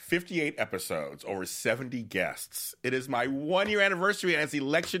58 episodes, over 70 guests. It is my 1-year anniversary, and it's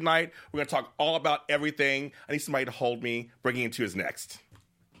election night. We're going to talk all about everything. I need somebody to hold me. Breaking Into is next.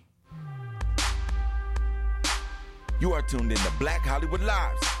 You are tuned in to Black Hollywood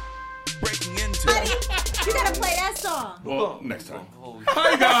Lives. Breaking Into. You gotta play that song. Well, next time.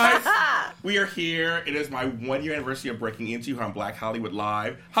 Hi, guys. We are here. It is my 1-year anniversary of Breaking Into on Black Hollywood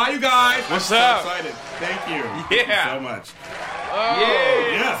Live. Hi, you guys. What's I'm up? so excited. Thank you. Yeah. Thank you so much. Oh.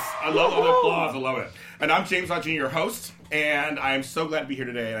 Yes. I love all the applause. I love it. And I'm James Lott Jr., your host. And I'm so glad to be here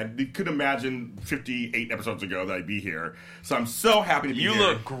today. And I couldn't imagine 58 episodes ago that I'd be here. So I'm so happy to be here. You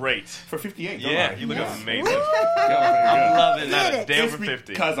look great. For 58, don't Yeah, I? you look amazing. I'm Loving that. It. Damn It's for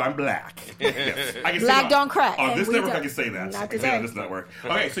 50. because I'm black. Yes. I can say Black that. don't crack. On And this we network, don't. I can say that. Not I can say it on today. this network.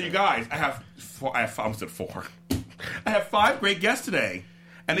 Okay, so you guys, I almost said 4. I have 5 great guests today.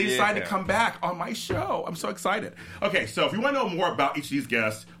 And they decided to come back on my show. I'm so excited. Okay, so if you want to know more about each of these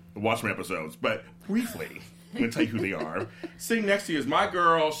guests, watch my episodes. But briefly, I'm going to tell you who they are. Sitting next to you is my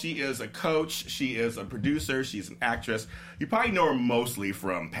girl. She is a coach. She is a producer. She's an actress. You probably know her mostly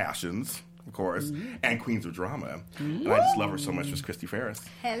from Passions, of course, and Queens of Drama. And I just love her so much. Miss Christy Ferris.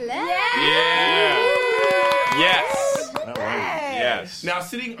 Hello. Yeah. Yes. All right. Yes. Now,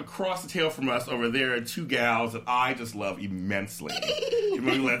 sitting across the table from us over there are 2 gals that I just love immensely.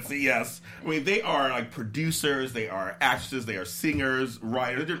 Let's see, yes. I mean, they are like producers, they are actresses, they are singers,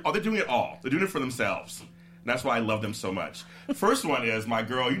 writers. They're doing it all. They're doing it for themselves. And that's why I love them so much. First one is my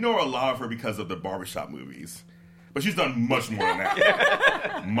girl. You know a lot of her because of the barbershop movies. But she's done much more than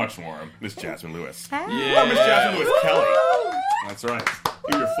that. Much more. Miss Jasmine Lewis. Yeah. Miss Jasmine Lewis Kelly. That's right.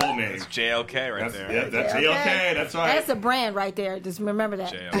 Give your full name. It's JLK right there. Yeah, that's JLK. That's right. That's a brand right there. Just remember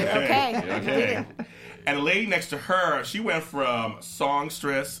that. JLK. Okay. And the lady next to her, she went from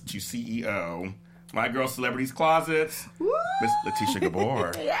songstress to CEO. My girl, Celebrities Closets, Miss Letitia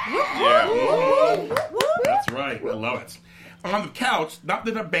Gabor. Yeah. That's right. I love it. On the couch, not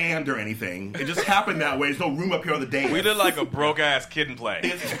that a band or anything. It just happened that way. There's no room up here on the dais. We look like a broke-ass kid and play.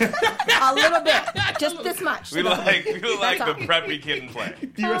 A little bit. Just this much. We look like the That's all. preppy kid and play.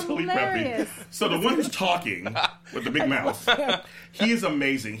 You're totally Hilarious. preppy. So the one who's talking with the big mouth, he is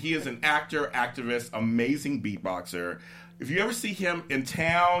amazing. He is an actor, activist, amazing beatboxer. If you ever see him in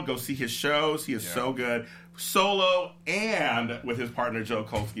town, go see his shows. He is so good. Solo and with his partner, Joe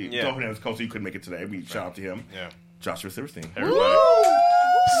Kolsky. Yeah. Joe Hernandez Kolsky couldn't make it today. We shout out to him. Yeah. Joshua Silverstein. Everybody.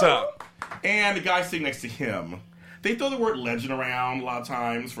 What's up? And the guy sitting next to him. They throw the word legend around a lot of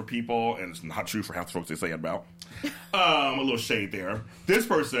times for people, and it's not true for half the folks they say it about. A little shade there. This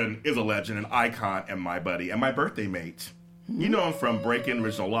person is a legend, an icon, and my buddy, and my birthday mate. You know him from Breaking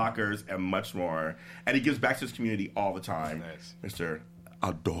Original Lockers and much more. And he gives back to his community all the time. Nice. Mr.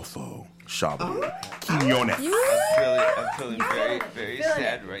 Adolfo Shabu Quinones. I'm feeling very, very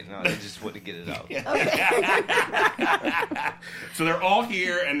sad right now. I just want to get it out. So they're all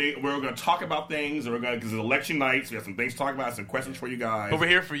here, and we're going to talk about things. And we're going because it's election night, so we have some things to talk about, some questions for you guys. But we're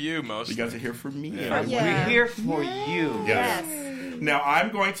here for you, mostly. You guys are here for me. Yeah. We're here for you. Yes. Now, I'm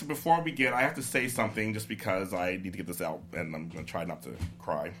going to, before we begin, I have to say something just because I need to get this out, and I'm going to try not to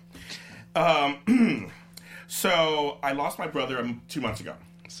cry. So, I lost my brother 2 months ago.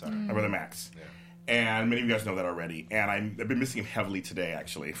 Sorry. My brother Max. Yeah. And many of you guys know that already. And I've been missing him heavily today,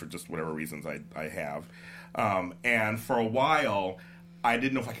 actually, for just whatever reasons I have. And for a while, I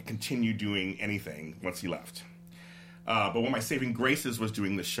didn't know if I could continue doing anything once he left. But one of my saving graces was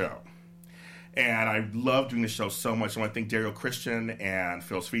doing the show. And I love doing the show so much. I want to thank Daryl Christian and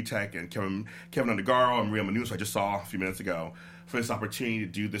Phil Svitek and Kevin Undergaro and Maria Menounos, who I just saw a few minutes ago, for this opportunity to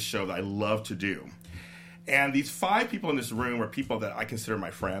do this show that I love to do. And these 5 people in this room are people that I consider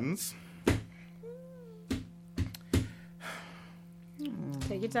my friends.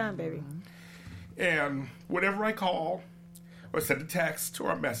 Take your time, baby. And whenever I call or send a text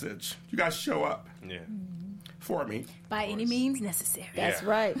or a message, you guys show up Yeah. for me. By any means necessary. That's Yeah.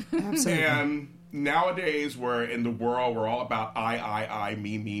 right. Absolutely. And nowadays, we're in the world, we're all about I,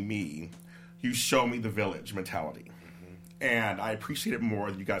 me. You show me the village mentality. And I appreciate it more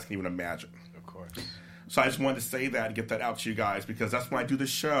than you guys can even imagine. Of course. So I just wanted to say that and get that out to you guys because that's when I do the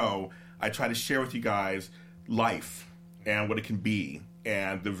show. I try to share with you guys life and what it can be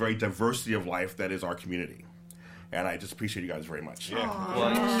and the very diversity of life that is our community. And I just appreciate you guys very much. Yeah.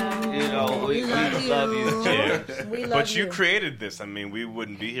 Well, we love you too. Yeah. We love But you created this. I mean, we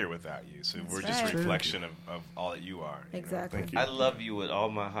wouldn't be here without you. So we're just a right. reflection of all that you are. You know? Exactly. Thank you. I love you with all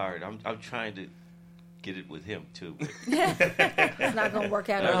my heart. I'm trying to get it with him too. It's not going to work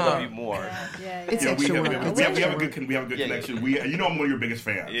out. I love you more. It's Yeah, extra work. we have a good Yeah, connection. yeah. You know I'm one of your biggest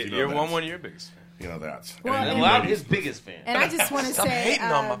fans. You know You're that. one of your biggest fans. You know that. Well, And- and- Well, I'm his biggest fan. And I just want to Stop say, hating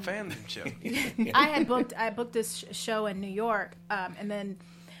on my fandom show. I booked this show in New York, and then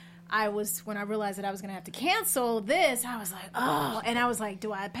when I realized that I was going to have to cancel this, I was like, oh, and I was like,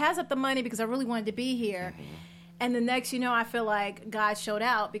 do I pass up the money because I really wanted to be here? And the next, I feel like God showed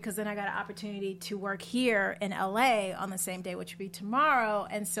out because then I got an opportunity to work here in LA on the same day, which would be tomorrow.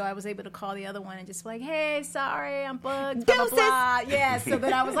 And so I was able to call the other one and just be like, hey, sorry, I'm booked, blah, blah, blah. Yeah, so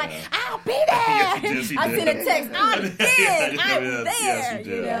then I was like, I'll be there. Yes, you I did. sent a text, I'm there, Yes, I'm yes, there. yes,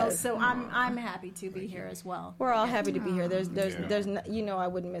 you did. Yes. So I'm happy to be here as well. We're all happy to be here. There's I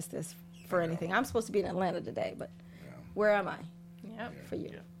wouldn't miss this for anything. I'm supposed to be in Atlanta today, but where am I Yep. for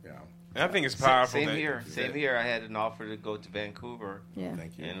you? Yeah. And I think it's powerful. Same that- here. Same here. I had an offer to go to Vancouver, Yeah.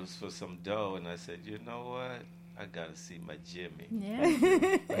 Thank you. and it was for some dough, and I said, you know what? I gotta see my Jimmy.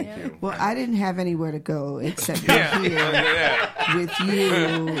 Yeah. Thank you. Well, I didn't have anywhere to go except Yeah. here Yeah. with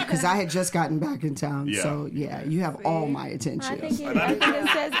you because I had just gotten back in town. Yeah. So yeah, you have all my attention. I think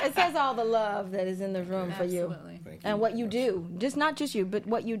it says all the love that is in the room for you. Absolutely. Thank you. And what you do, not just you, but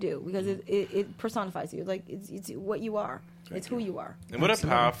what you do, because it personifies you. Like it's what you are. It's who you are. And what a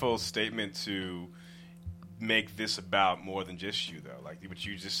powerful statement to make this about more than just you, though. Like what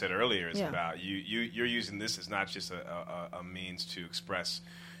you just said earlier is Yeah. about you. You're using this as not just a means to express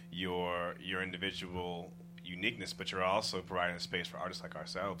your individual uniqueness, but you're also providing a space for artists like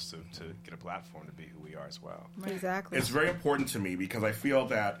ourselves to get a platform to be who we are as well. Exactly. It's very important to me because I feel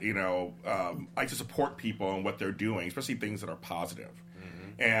that I like to support people and what they're doing, especially things that are positive.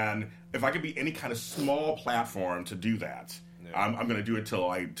 And if I could be any kind of small platform to do that, I'm going to do it till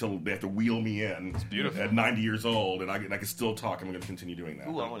they have to wheel me in. It's beautiful. At 90 years old, and I can still talk. I'm going to continue doing that.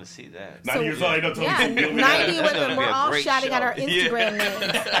 Ooh, I want to see that. 90 years old, I don't tell Yeah, me to wheel me 90 in. with gonna them. be We're a all great shouting out show. our Instagram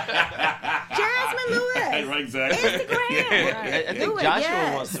names. Jasmine Lewis. Right, exactly. Instagram. I think Do it, Joshua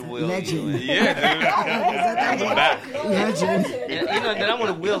yes. wants to wheel Legend. you in. Yeah, dude. I'm back. Legend. And then I want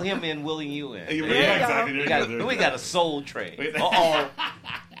to wheel him in, wheeling you in. Yeah, exactly. There you go. We got a soul train. Wait. Uh-oh.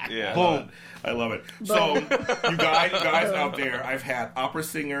 Yeah. Boom. I love it. So, you guys out there, I've had opera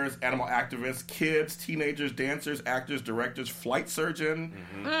singers, animal activists, kids, teenagers, dancers, actors, directors, flight surgeon,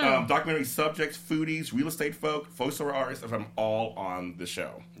 documentary subjects, foodies, real estate folk, voiceover artists, and I'm all on the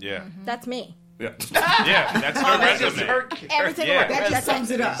show. Yeah. That's me. Yeah. Yeah, that's her That's just resume. her Every single Yeah. one. That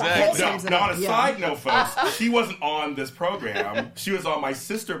sums it up. Exactly. That sums it Now, up. on a Yeah. side note, folks, she wasn't on this program. She was on my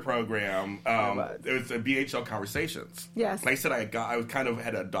sister program. It was a BHL Conversations. Yes. And I said I kind of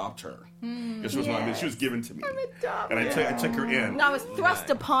had to adopt her. She was given to me. adopted. And I took her in. No, I was thrust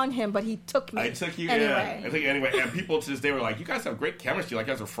upon him, but he took me. I took you anyway. in. I took you anyway. And people to this day were like, you guys have great chemistry. Like,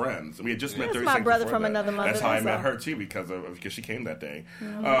 you guys are friends. And we had just met That's 30 my seconds brother before from that. another mother, That's how I that's met all. her, too, because she came that day.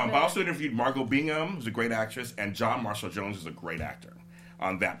 I also interviewed Margot Bingham, who's a great actress, and John Marshall Jones, who's a great actor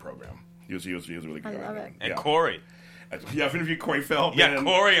on that program. He was really good. I love it. And Corey. Yeah, I've interviewed Corey Feldman. You got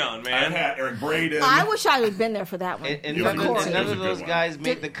Corey on, I've man. had Eric Braden. I wish I had been there for that one. And You none, were of, cool. none That was of a good those one. guys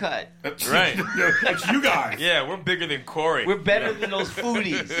made the cut. Right. It's you guys. Yeah, we're bigger than Corey. We're better than those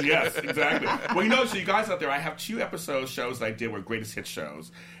foodies. Yes, exactly. Well, so you guys out there, I have 2 shows that I did were greatest hit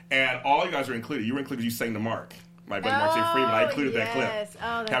shows, and all you guys are included. You were included. You sang to Mark, my buddy Mark J. Freeman. I included that clip. yes.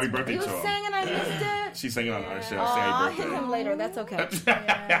 Oh, that's Happy great. birthday You to him. sang and I missed it. She sang it on our show. Oh, Say I'll happy hit birthday. him later. That's okay. It's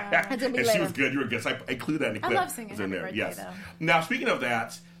gonna be And she later. was good. You were good. So I included that in the I clip. love singing It's in Happy there. Birthday, Yes. though. Now, speaking of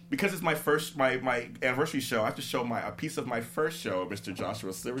that, because it's my anniversary show, I have to show a piece of my first show, Mr.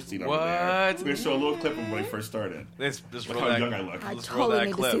 Joshua Silverstein over there. What? We're going to show a little clip of when he first started. Let's Look roll how that. young I look. I Let's roll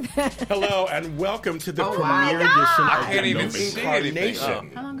totally that need to see clip. that. Hello and welcome to the Oh, premiere my edition God. of I can't the even Novus see anything.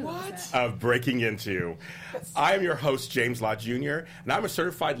 Incarnation How long ago was that? of Breaking Into. I am your host, James Lott Jr., and I'm a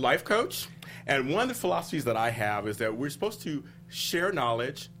certified life coach. And one of the philosophies that I have is that we're supposed to share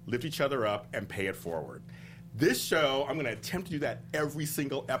knowledge, lift each other up, and pay it forward. This show, I'm going to attempt to do that every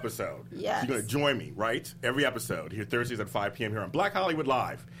single episode. Yes. You're going to join me, right? Every episode, here Thursdays at 5 p.m. here on Black Hollywood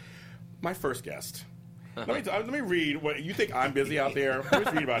Live. My first guest. Let me read what you think I'm busy out there. Let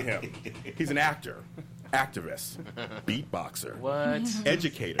me read about him. He's an actor, activist, beatboxer, What?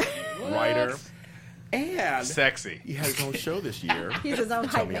 educator, writer, and Sexy. he had his own show this year. He's his own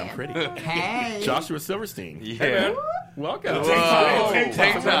Tell hype me I'm man. pretty. Hey. Joshua Silverstein. Yeah. Welcome. Whoa.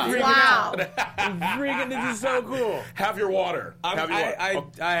 Tank top. Wow. Freaking, this is so cool. Have your water. Have your water.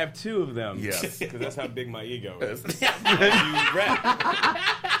 I have 2 of them. Yes. Because that's how big my ego is. Yes. You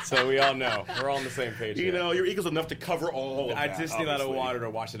rap. So we all know. We're all on the same page. You here. know, your ego's enough to cover all of I that, just need a lot of obviously. water to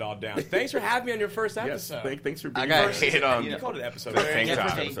wash it all down. Thanks for having me on your first Yes, episode. thanks for being I got here. hit on. You called it episode. Tank Yeah,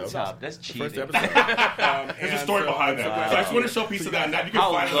 top. tank top. That's cheating. First episode. There's a story behind that. So I just want to show a piece of that. Now you can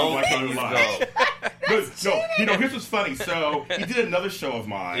How find it on low Black can Hollywood you Live. go? No, here's what's funny. So he did another show of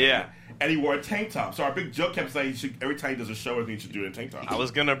mine. Yeah. and he wore a tank top. So our big joke kept saying, every time he does a show with me, he should do it in a tank top. I was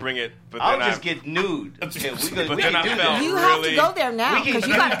gonna bring it, but I'll then just get nude. But we then can I do felt this. You have to really- go there now We can because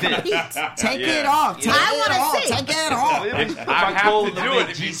you got to do compete. Take Yeah. it off. Take I it wanna off. see. Take it off. Let me put I my have gold to in do the it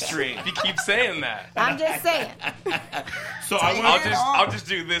if G-string. you keep saying that. I'm just saying. So I I'll want I'll just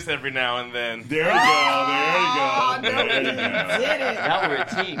do this every now and then. There you go. There you go. Now we're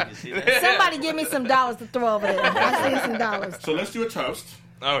a team. You see that? Somebody give me some dollars to throw over there. I see some dollars. So let's do a toast.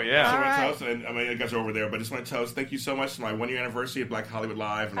 Oh yeah. So All I right. toast, and I mean, you guys are over there, but I just want to toast. Thank you so much to my 1 year anniversary at Black Hollywood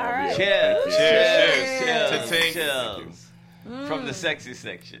Live and all right. of you. Cheers. Cheers. Cheers. Cheers. Cheers. From the sexy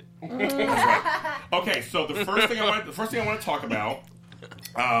section. Okay, so the first thing I want to talk about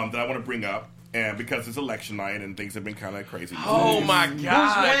that I want to bring up, and because it's election night and things have been kind of crazy. Oh my Who's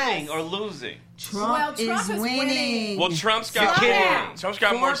God. winning or losing? Trump Trump is is winning. winning. Well, Trump's got kidding. Trump's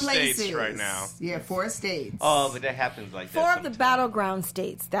got 4 more places. states right now. Yeah, 4 states. Oh, but that happens like that. 4 of the sometimes. battleground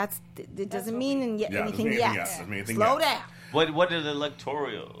states. It doesn't mean Yeah, anything doesn't mean yet. anything yet. Doesn't mean anything Slow yet. down. What are the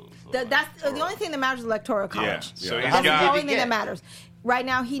electorals? That's the only thing that matters is electoral Yeah. college. So Yeah. he's That's the got. only he thing get? that matters. Right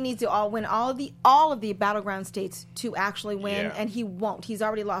now, he needs to win all of the battleground states to actually win, Yeah. and he won't. He's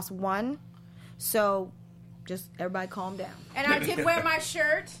already lost 1, so just everybody calm down. And I did wear my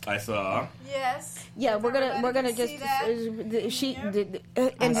shirt. I saw. Yes. Yeah, we're gonna Everybody just can see that? and did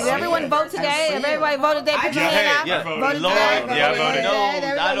see everyone it. vote I today? see it. Everybody voted. They put your Yeah, hand hey, out. yeah, voted. Voted Lord, today. Yeah, Voted voted. today. knows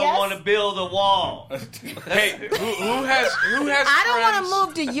Everybody, I don't yes? want to build a wall. Hey, who has I don't want friends- to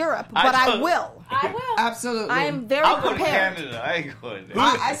move to Europe, I but I don't- will. I will. Absolutely. I am very I'll go to prepared. Canada. I ain't going there.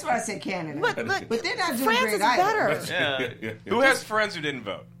 I swear I said Canada. But look, But they're not doing France great is either. better. Yeah. Who has friends who didn't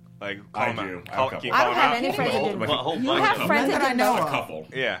vote? Like, call I them do. out. I have a couple. Can you I call don't them have out? any friends that didn't Well, a whole vote. You bunch have of them. friends None that that I didn't know vote. A of. couple.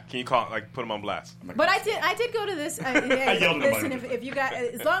 Yeah, can you call put them on blast? But I did go to this. yelled at Listen, him. if you got,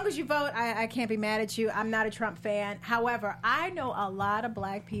 as long as you vote, I can't be mad at you. I'm not a Trump fan. However, I know a lot of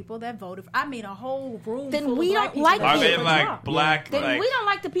black people that voted. I mean, a whole room. Then full we of black don't people like that Are you. they voted for like Trump. black? Then like, we don't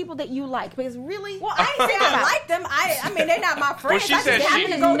like the people that you like because really. Well, I ain't say I like them. I mean, they're not my friends. she I said just she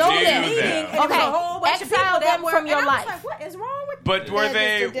happened to go to knew the them. meeting, and Okay, there was a whole bunch of exile people that them were from your and I was life. like, what is wrong with? But were They're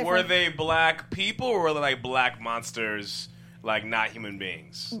they just different. black people or were they like black monsters, like not human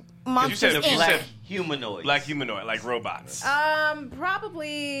beings? 'Cause Monsters you Inc. said Humanoids. black humanoid, like robots.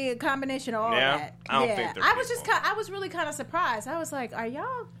 Probably a combination of all Yeah? that. I don't think they're I was people. just I was really kind of surprised. I was like, are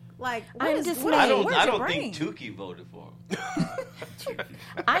y'all like? What I'm is, dismayed. what, I don't. where's I your don't brain? think Tukey voted for him.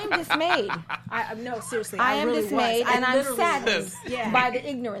 I am dismayed. No, seriously, I am really dismayed, was. and I I'm literally saddened was. Yeah. by the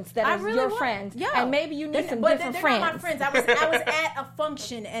ignorance that I is really your was. friends. Yo. And maybe you need some But different they're friends. not my friends. I was at a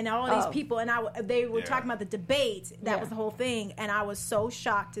function and all these Oh. people, and they were Yeah. talking about the debate. That Yeah. was the whole thing, and I was so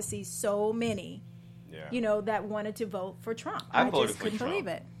shocked to see so many. Yeah. That wanted to vote for Trump. I I voted just for couldn't Trump. believe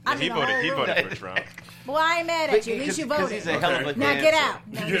it. Yeah, I he mean, the whole voted. He room. voted for Trump. Well, I ain't mad at you. At least you voted. He's a hell of a Now dancer. get out.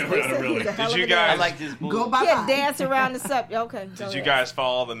 Now Yeah, really. Did you I guys? like this movie. Go bye Yeah, bye. dance around the sub. Okay. go Did you ahead. guys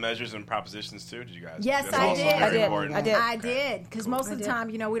follow all the measures and propositions too? Did you guys? Yes, That's I also did. very I did. important. I did. I did, because most of the did. time,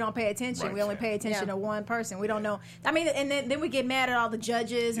 we don't pay attention. Right. We only pay attention Yeah. to one person. We don't know. I mean, and then we get mad at all the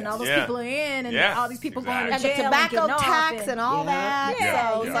judges and all those Yeah. people are in, and Yes, all these people exactly. going And to the jail tobacco and getting tax off and all that.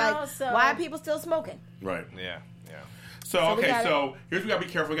 Yeah, So it's like, so- why are people still smoking? Right. Yeah. Yeah. So we okay, got so here's we gotta be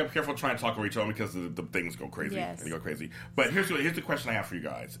careful. We gotta be careful trying to talk over each other because the things go crazy. Yes. They go crazy. But here's the question I have for you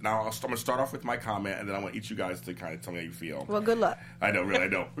guys. Now I'm gonna start off with my comment, and then I want each of you guys to kind of tell me how you feel. Well, good luck. I know, really, I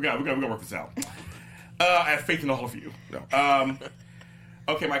know. We're gonna work this out. I have faith in all of you. No.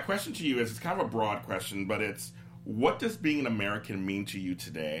 Okay, my question to you is, it's kind of a broad question, but it's, what does being an American mean to you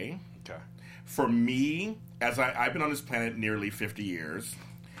today? Okay. For me, as I've been on this planet nearly 50 years,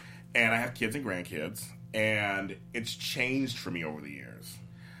 and I have kids and grandkids, and it's changed for me over the years.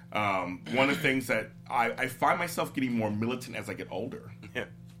 One of the things that I find myself getting more militant as I get older. Yeah.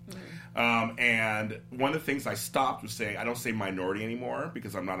 And one of the things I stopped was saying, I don't say minority anymore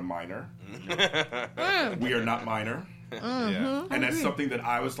because I'm not a minor. We are not minor. Yeah. And that's something that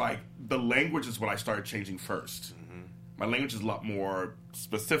I was like, the language is what I started changing first. My language is a lot more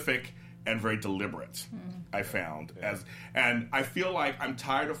specific and very deliberate, I found. And I feel like I'm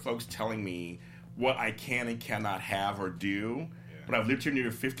tired of folks telling me what I can and cannot have or do. But I've lived here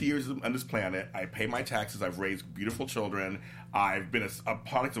nearly 50 years on this planet. I pay my taxes. I've raised beautiful children. I've been a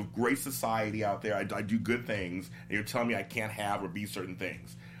product of great society out there. I do good things. And you're telling me I can't have or be certain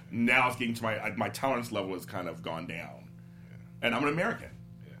things. Now it's getting to my tolerance level has kind of gone down. And I'm an American.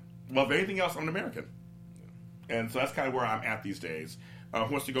 Well, if anything else, I'm an American. And so that's kind of where I'm at these days. Who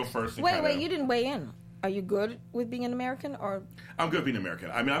wants to go first? and Wait, kinda- you didn't weigh in. Are you good with being an American, or I'm good being American.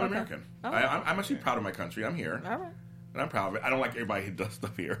 I mean, I'm Okay. American. All right. I'm actually proud of my country. I'm here. all right? And I'm proud of it. I don't like everybody who does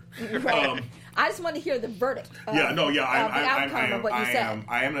stuff here. Right. I just want to hear the verdict. Of, the outcome of what you said.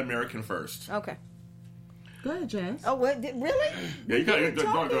 I am an American first. Okay. Go ahead, Jazz. Oh, what, really? Yeah, you got it.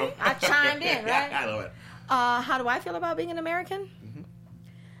 Go. I chimed in, right? I love it. How do I feel about being an American? Mm-hmm.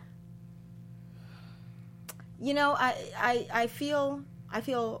 You know, I feel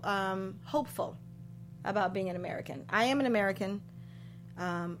hopeful about being an American. I am an American.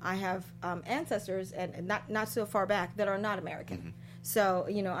 I have ancestors, and not so far back, that are not American. Mm-hmm. So,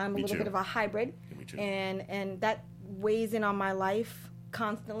 you know, I'm a little too. bit of a hybrid, Me too. and that weighs in on my life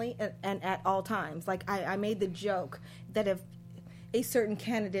constantly and at all times. Like, I made the joke that if a certain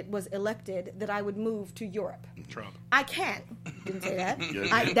candidate was elected, that I would move to Europe. Trump. I can't. Didn't say that.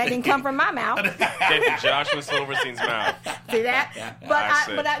 Yeah. That didn't come from my mouth. Came from Joshua Silverstein's mouth. See that? But I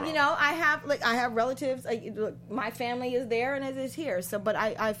said Trump. you know, I have relatives. Look, my family is there and it is here. So, but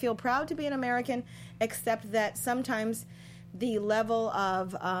I feel proud to be an American, except that sometimes the level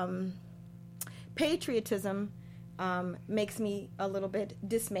of patriotism makes me a little bit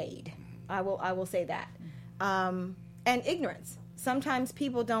dismayed. I will say that, and ignorance. Sometimes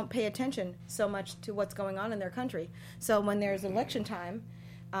people don't pay attention so much to what's going on in their country. So when there's election time,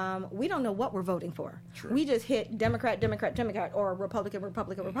 we don't know what we're voting for. True. We just hit Democrat, or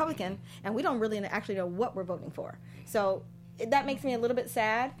Republican, and we don't really actually know what we're voting for. So that makes me a little bit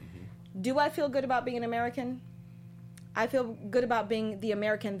sad. Mm-hmm. Do I feel good about being an American? I feel good about being the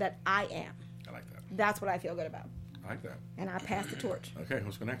American that I am. I like that. That's what I feel good about. I like that. And I pass the torch. Okay,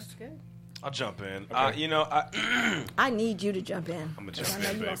 let's go next. Good. I'll jump in. Okay. You know, I need you to jump in. I'm gonna 'Cause jump I know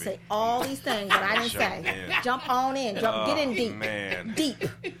in, you're going to baby. say all these things that I didn't Jump say. in. Jump on in. Get in deep. Man. Deep.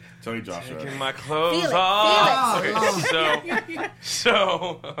 Tony Joshua. Taking my clothes Feel it. off. Feel Okay,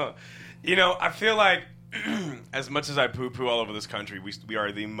 so, you know, I feel like as much as I poo-poo all over this country, we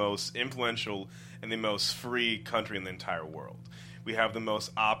are the most influential and the most free country in the entire world. We have the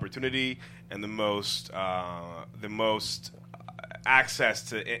most opportunity and the most access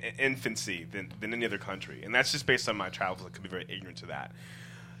to infancy than any other country, and that's just based on my travels. I could be very ignorant to that.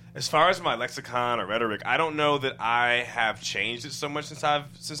 As far as my lexicon or rhetoric, I don't know that I have changed it so much since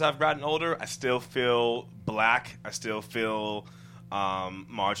I've gotten older. I still feel black. I still feel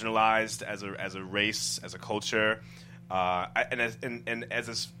marginalized as a race, as a culture, and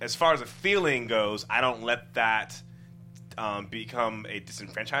as far as a feeling goes, I don't let that become a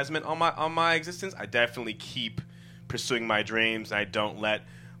disenfranchisement on my existence. I definitely keep pursuing my dreams. I don't let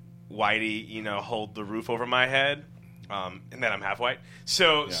whitey, you know, hold the roof over my head. And then I'm half white.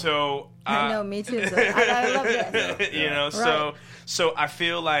 So I know, me too. So I love that. You know, Right. so I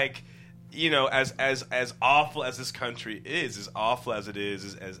feel like, you know, as awful as this country is, as awful as it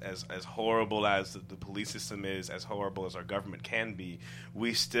is, as horrible as the police system is, as horrible as our government can be,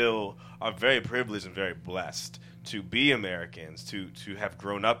 we still are very privileged and very blessed to be Americans, to have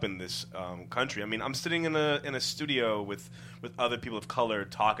grown up in this country. I mean, I'm sitting in a studio with other people of color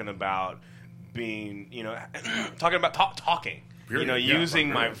talking about being, you know, talking about talking. You know, Yeah,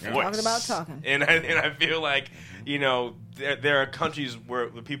 using my yeah. voice. Talking about talking. And I feel like, you know, there are countries where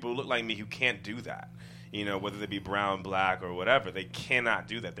the people who look like me who can't do that. You know, whether they be brown, black, or whatever, they cannot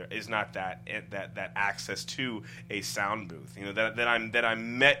do that. There is not that access to a sound booth. You know, that I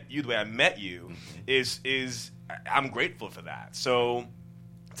met you the way I met you is I'm grateful for that. So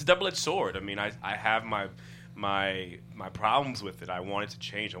it's a double-edged sword. I mean, I have my problems with it. I want it to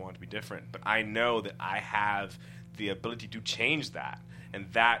change. I want it to be different. But I know that I have the ability to change that, and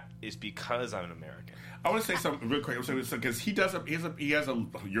that is because I'm an American. I want to say something real quick because he has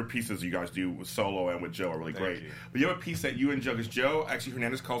your pieces you guys do with Solo and with Joe are really great. you. But you have a piece that you and Joe, because Joe actually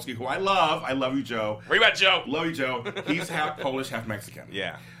Hernandez Kolsky, who I love you, Joe. Where you at, Joe? Love you, Joe. He's half Polish, half Mexican.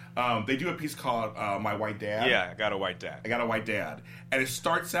 Yeah. They do a piece called My White Dad. Yeah, I got a white dad. I got a white dad, and it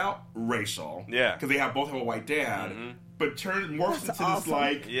starts out racial. Yeah. because they both have a white dad, but morphs into awesome. this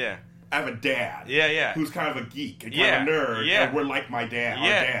like Yeah. I have a dad. Yeah. Who's kind of a geek and Yeah, kind of a nerd. yeah. And we're like my dad. Our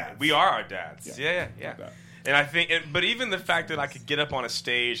Yeah, dads. we are our dads. Yeah. Yeah. Like that. And I think, but even the fact that I could get up on a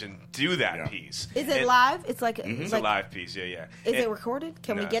stage and do that Yeah. piece. Is it and- live? It's like It's like, a live piece, yeah. Is And- it recorded?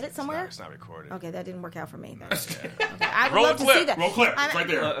 Can we No, get it somewhere? It's not recorded. Okay, that didn't work out for me. then. Okay, I would Roll love the to clip. see that. Roll clip. I It's mean- right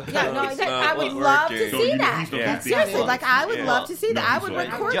there. Yeah, no, It's I not would love to working. No, see you- that. he's no Yeah. big Seriously, deal. like I would Yeah. love to see that. No, I he's would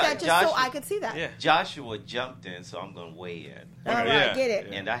right. record Jo- that just so Josh- I could see that. Yeah. Joshua jumped in, so I'm going to weigh in. All right, Yeah. get it.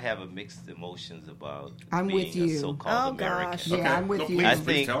 And I have a mixed emotions about I'm being with you. a so-called Oh, gosh. American. Yeah, Okay. I'm with No, you. please, I please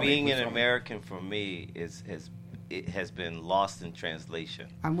think tell me, being please an tell me. American for me it has been lost in translation.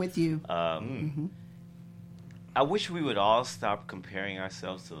 I'm with you. I wish we would all stop comparing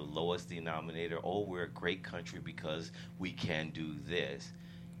ourselves to the lowest denominator. Oh, we're a great country because we can do this.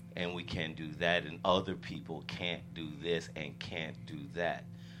 and we can't do that, and other people can't do this and can't do that.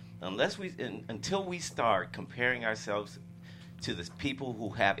 Until we start comparing ourselves to the people who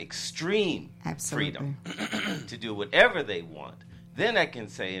have extreme freedom to do whatever they want, then I can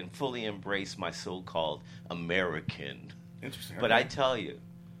say and fully embrace my so-called American. Interesting. But I tell you,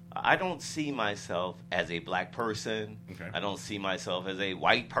 I don't see myself as a black person. Okay. I don't see myself as a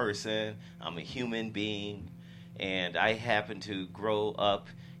white person. I'm a human being, and I happen to grow up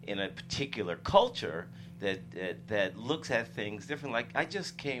in a particular culture that looks at things different. Like, I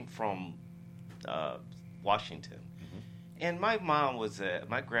just came from Washington, and my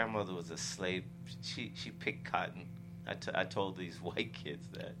grandmother was a slave. She picked cotton. I told these white kids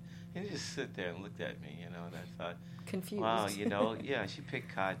that, and they just sit there and looked at me, and I thought, Confused. wow, yeah, she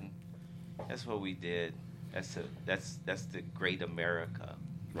picked cotton. That's what we did. That's the great America.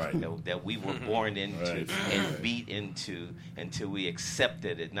 Right. That we were born into and beat into until we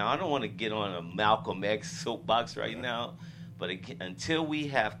accepted it. Now, I don't want to get on a Malcolm X soapbox right now, but until we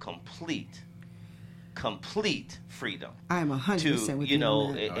have complete freedom. I am 100% with you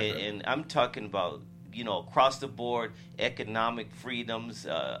on that. And I'm talking about, across the board, economic freedoms,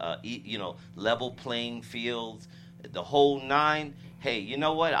 level playing fields, the whole nine. Hey, you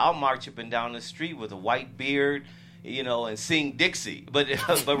know what? I'll march up and down the street with a white beard, and sing Dixie. But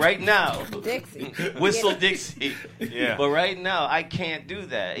right now, Dixie. Whistle Dixie. Yeah. But right now, I can't do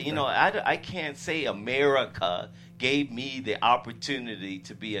that. I can't say America gave me the opportunity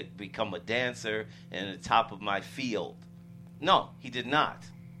to become a dancer and the top of my field. No, he did not.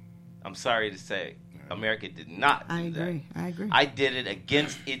 I'm sorry to say. America did not do that. I agree. I did it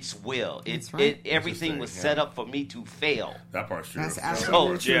against its will. That's right. Everything was set up for me to fail. That part's true. That's So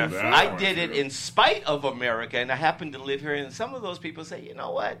absolutely true. I did it in spite of America, and I happen to live here. And some of those people say, you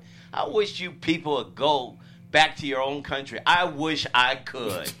know what? I wish you people would go back to your own country. I wish I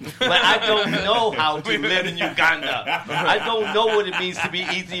could, but I don't know how to live in Uganda. I don't know what it means to be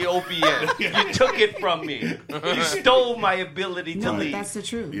Ethiopian. You took it from me. You stole my ability to No, but lead. that's the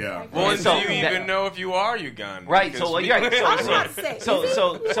truth. Yeah. Well, And do so you that- even know if you are Ugandan? Right. Because So we- you're right. I was about to say,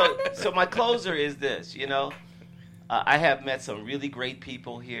 So my closer is this. I have met some really great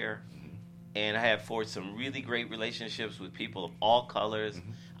people here, and I have forged some really great relationships with people of all colors.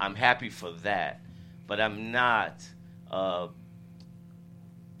 I'm happy for that, but I'm not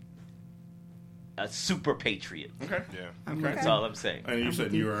a super patriot. Okay. Yeah. I'm That's with all I'm saying. And you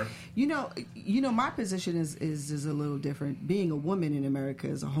said you were. My position is a little different. Being a woman in America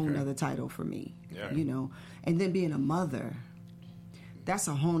is a whole nother title for me. Yeah. And then being a mother, that's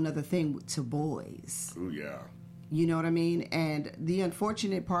a whole nother thing to boys. Ooh, yeah. You know what I mean? And the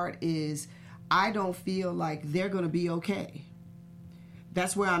unfortunate part is I don't feel like they're going to be okay.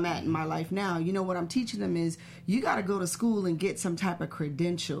 That's where I'm at in my life now. What I'm teaching them is you got to go to school and get some type of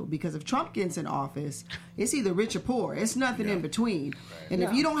credential, because if Trump gets in office, it's either rich or poor. It's nothing in between. And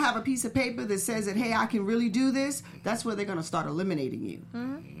if you don't have a piece of paper that says that, hey, I can really do this, that's where they're going to start eliminating you.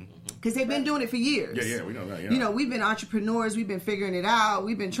 Because they've been doing it for years. Yeah, we know that. Yeah. We've been entrepreneurs. We've been figuring it out.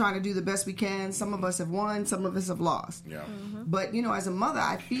 We've been trying to do the best we can. Some of us have won. Some of us have lost. Yeah. But, as a mother,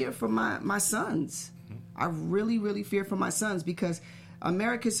 I fear for my sons. I really, really fear for my sons, because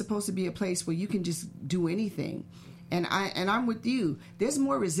America is supposed to be a place where you can just do anything. And I'm with you. There's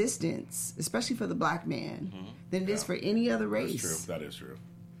more resistance, especially for the black man, than it is for any other race. That's true. That is true.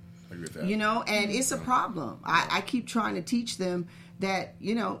 I agree with that. And it's a problem. I keep trying to teach them that,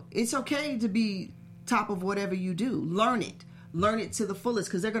 it's okay to be top of whatever you do. Learn it to the fullest,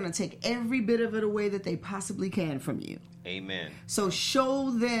 because they're going to take every bit of it away that they possibly can from you. Amen. So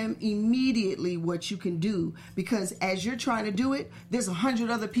show them immediately what you can do, because as you're trying to do it, there's 100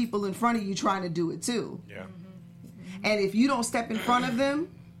 other people in front of you trying to do it too. Yeah. And if you don't step in front of them,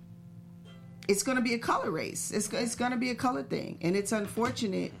 it's going to be a color race. It's going to be a color thing, and it's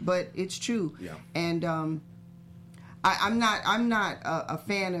unfortunate, but it's true. Yeah. And I'm not a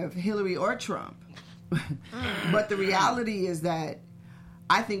fan of Hillary or Trump, but the reality is that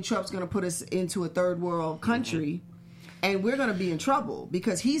I think Trump's going to put us into a third world country. And we're going to be in trouble,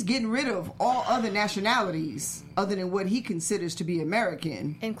 because he's getting rid of all other nationalities other than what he considers to be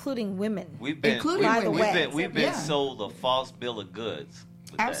American. Including women. We've been Including by the way. we've been Yeah. sold a false bill of goods.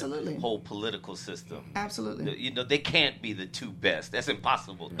 With Absolutely. that whole political system. Absolutely. They can't be the two best. That's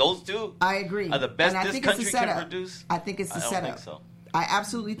impossible. Those two I agree. are the best And I this think it's a country can setup. produce. I think it's the I don't setup. think so. I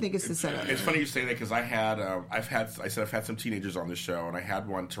absolutely think it's the setup. It's funny you say that, because I've had some teenagers on the show, and I had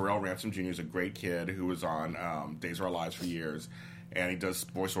one. Terrell Ransom Jr. is a great kid who was on Days of Our Lives for years, and he does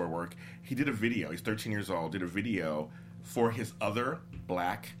voiceover work. He did a video. He's 13 years old. Did a video for his other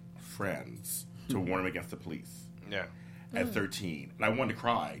black friends to warn him against the police. Yeah. at 13, and I wanted to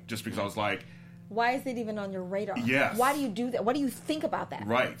cry just because I was like, why is it even on your radar? Yes. Why do you do that? What do you think about that?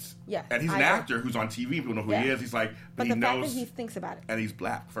 right. Yeah, And he's an I- actor who's on TV. People know who he Yeah. is. He's like, But he the fact knows, that he thinks about it. and he's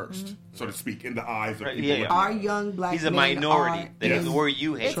black first, so to speak, in the eyes of Right, people. yeah, yeah. looking Our at him. young black He's a men minority. are That is Yes. the word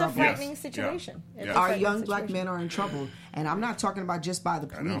you hate. It's a Trouble. frightening Yes. situation. Yeah. It's Yeah. a Our frightening young black situation. men are in trouble, and I'm not talking about just by the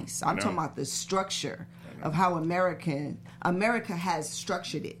police. I'm I talking know. about the structure of how America has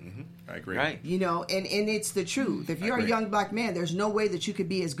structured it. I agree. Right. You know, and it's the truth. If you're a agree. young black man, there's no way that you could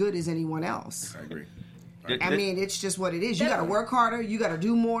be as good as anyone else. I agree. I mean, it's just what it is. You got to work harder. You got to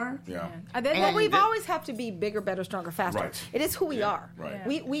do more. Yeah. Well, we've And- always have to be bigger, better, stronger, faster. Right. It is who we are. Right.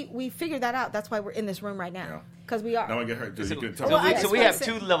 We figured that out. That's why we're in this room right Yeah. now. Because we are. No one get hurt. You So, could so tell we, me. I so we just have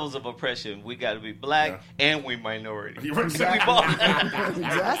wanna two levels of oppression. We got to be black and we minority. You're So exactly- we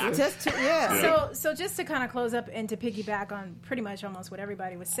both- just to, yeah. So just to kind of close up and to piggyback on pretty much almost what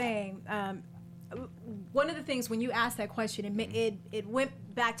everybody was saying, one of the things when you asked that question, it went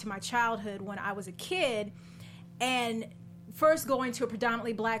back to my childhood when I was a kid, and first going to a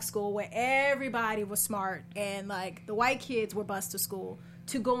predominantly black school where everybody was smart and like the white kids were bused to school,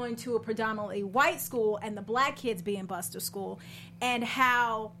 to going to a predominantly white school and the black kids being bused to school, and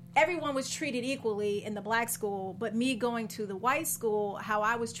how everyone was treated equally in the black school, but me going to the white school, how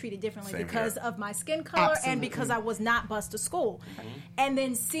I was treated differently Same because here. of my skin color Absolutely. and because I was not bused to school. And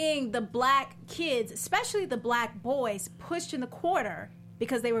then seeing the black kids, especially the black boys, pushed in the corner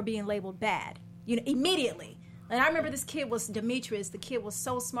because they were being labeled bad, you know, immediately. And I remember this kid was Demetrius. The kid was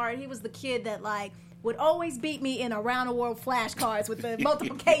so smart. He was the kid that like would always beat me in around the world flashcards with the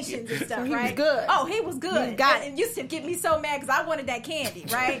multiplications and stuff, He was right? good. Oh, he was good. He got it. And used to get me so mad because I wanted that candy,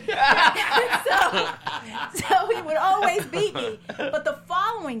 right? so he would always beat me. But the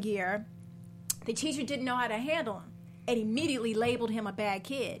following year, the teacher didn't know how to handle him and immediately labeled him a bad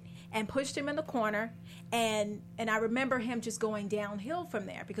kid and pushed him in the corner. And I remember him just going downhill from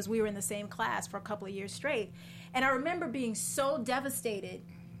there because we were in the same class for a couple of years straight. And I remember being so devastated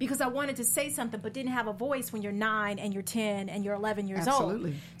because I wanted to say something but didn't have a voice when you're 9 and you're 10 and you're 11 years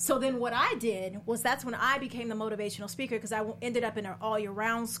Absolutely. old. So then what I did was that's when I became the motivational speaker because I ended up in an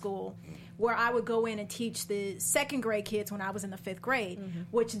all-year-round school where I would go in and teach the second grade kids when I was in the 5th grade,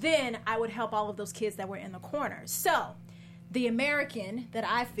 which then I would help all of those kids that were in the corner. So the American that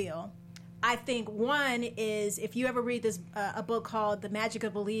I think one is if you ever read this a book called The Magic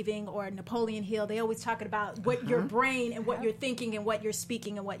of Believing or Napoleon Hill, they always talking about what your brain and what you're thinking and what you're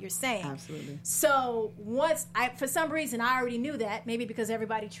speaking and what you're saying. Absolutely. So for some reason I already knew that, maybe because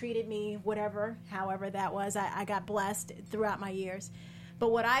everybody treated me however that was. I got blessed throughout my years.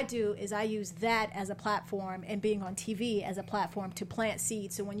 But what I do is I use that as a platform and being on TV as a platform to plant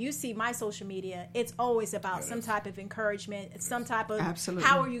seeds. So when you see my social media, it's always about some type of encouragement, some type of Absolutely.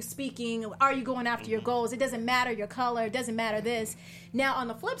 how are you speaking, are you going after your goals? It doesn't matter your color, it doesn't matter this. Now on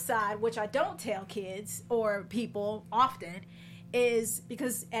the flip side, which I don't tell kids or people often, is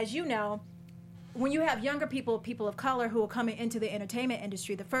because as you know, when you have younger people of color who are coming into the entertainment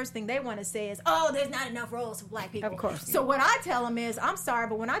industry, the first thing they want to say is, oh, there's not enough roles for black people. Of course. So what I tell them is, I'm sorry,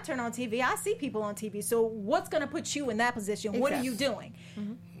 but when I turn on TV, I see people on TV. So what's going to put you in that position? What are you doing?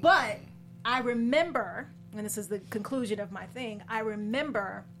 But I remember, and this is the conclusion of my thing, I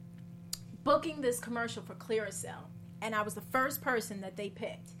remember booking this commercial for Clearasil, and I was the first person that they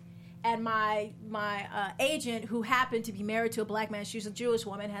picked. And my agent, who happened to be married to a black man, she's a Jewish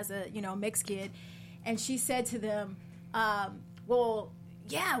woman, has a mixed kid, and she said to them, well,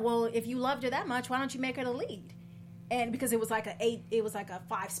 if you loved her that much, why don't you make her the lead? And because it was like a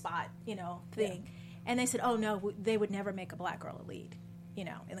 5-spot thing, and they said, oh no, they would never make a black girl a lead, in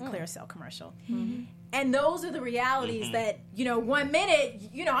the Clearasil commercial. And those are the realities that, 1 minute,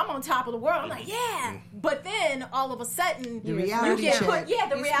 I'm on top of the world. I'm like, yeah. But then all of a sudden, The reality you get check. put, the You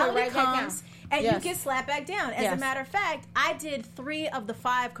put reality right back comes down. and Yes. you get slapped back down. As Yes. a matter of fact, I did 3 of the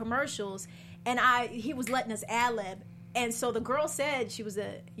 5 commercials, and he was letting us ad-lib. And so the girl said, she was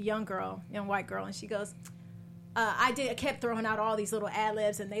a young white girl, and she goes, I kept throwing out all these little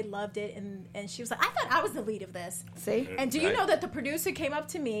ad-libs, and they loved it. And she was like, I thought I was the lead of this. See? And do you know that the producer came up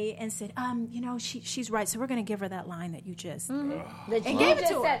to me and said, she's right, so we're going to give her that line that you just... That And you gave it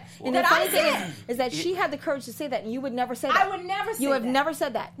just to her. said. And That the funny I thing said. is that she had the courage to say that, and you would never say that. I would never say You have that. never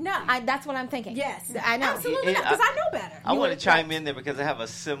said that. No. That's what I'm thinking. Yes. I know. Absolutely not, because I know better. I want would- to chime in there because I have a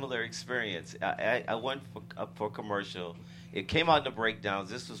similar experience. I went for a commercial. It came out in the breakdowns.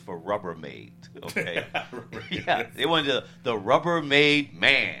 This was for Rubbermaid. Okay, yeah, they wanted the Rubbermaid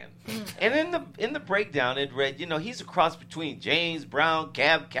man. And in the breakdown, it read, he's a cross between James Brown,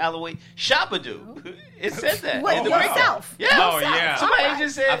 Cab Calloway, Shabba-Doo. It said that. What, in the yourself? breakdown. Yeah. Oh, yeah. Somebody Alright.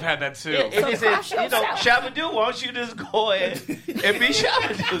 just said. I've had that too. And they So said, crush you know, yourself. Shabba-Doo, why don't you just go in and be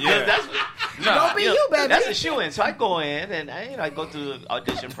Shabba-Doo? 'Cause Yeah. that's what, Don't be you, baby. That's a shoe-in. So I go in and I go through the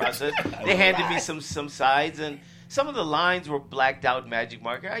audition process. They handed me some sides, and some of the lines were blacked out magic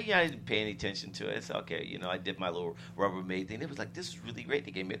marker. I didn't pay any attention to it. It's okay. I did my little Rubbermaid thing. It was like, this is really great.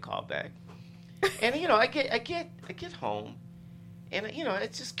 They gave me a call back. And, I get home, and,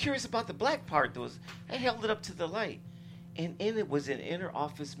 it's just curious about the black part. I held it up to the light, and in it was an inner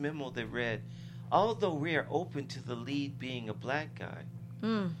office memo that read, although we are open to the lead being a black guy,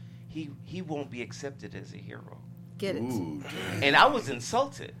 he won't be accepted as a hero. Get it. Ooh, And I was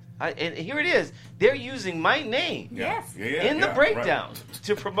insulted. And here it is. They're using my name Yes. in the breakdown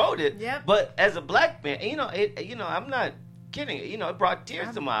to promote it. Yep. But as a black man, I'm not kidding. It brought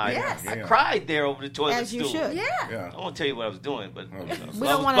tears to my eyes. Yes. I Yeah. cried there over the toilet As you stool. should. Yeah. Yeah. I won't tell you what I was doing, but We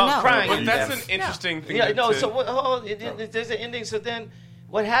don't wanna know. Crying But in that's there. an interesting thing. Yeah, to- no. to- So there's an ending. So then,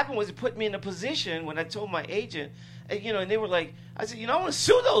 what happened was it put me in a position when I told my agent, and they were like, I said, I want to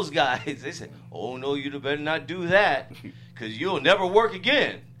sue those guys. They said, oh no, you better not do that, because you'll never work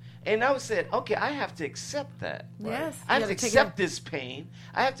again. And I said, okay, I have to accept that. Yes. I have You to gotta take accept this pain.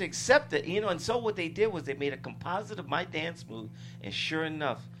 I have to accept it. And so what they did was they made a composite of my dance move, and sure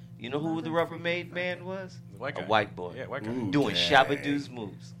enough, you know who the Rubbermaid man was? White guy. A white boy. Yeah, white guy. Ooh, Doing dang. Shabba-Doo's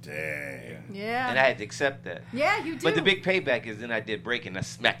moves. Dang. Yeah. And I had to accept that. Yeah, you do. But the big payback is then I did break and I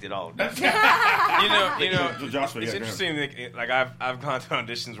smacked it all down. Joshua, it's yeah, interesting. Like I've gone to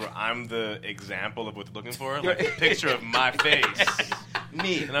auditions where I'm the example of what they're looking for, like a picture of my face,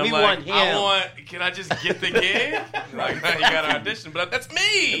 Me. and I'm We like, want him. can I just get the gig? Like, you got to audition, but that's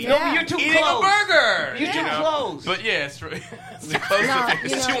me. No, but you're too Eating close. a burger. You're too close. But yeah, it's too close. No,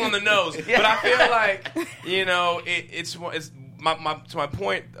 It's you too know- on the nose. Yeah. But I feel like it's to my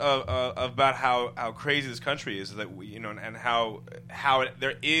point about how crazy this country is that and how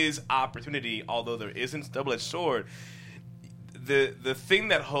there is opportunity, although there isn't double-edged sword. The thing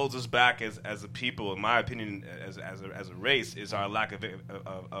that holds us back as a people, in my opinion, as a race, is our lack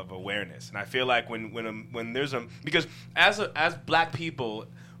of awareness. And I feel like when there's because as black people,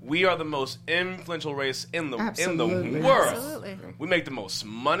 we are the most influential race in the Absolutely. world. Absolutely. We make the most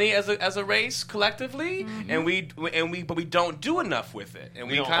money as a race collectively, and we don't do enough with it. And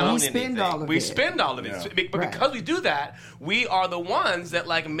We we don't kind own of spend anything. all of we it. spend all of it. Yeah. But Right. because we do that, we are the ones that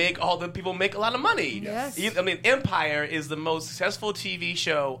make all the people make a lot of money. Yes. I mean, Empire is the most successful TV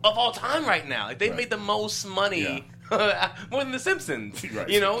show of all time right now. Like, they've made the most money. More than The Simpsons, Right.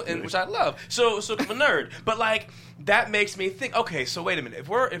 and which I love. So I'm a nerd, but that makes me think. Okay, so wait a minute.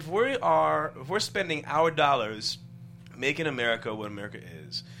 If we're spending our dollars making America what America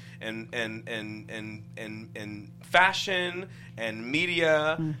is, and fashion and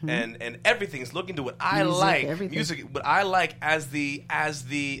media and everything's looking to what I Music, like, everything. music, what I like as the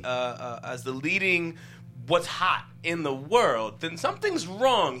leading what's hot in the world, then something's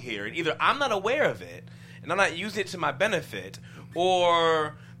wrong here, and either I'm not aware of it and I'm not using it to my benefit,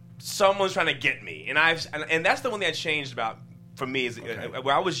 or someone's trying to get me. And that's the one thing that changed about for me is when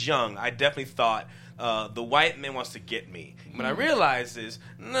I was young, I definitely thought the white man wants to get me. What I realized is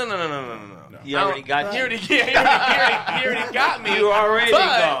no. He already got He you. already got me. You already but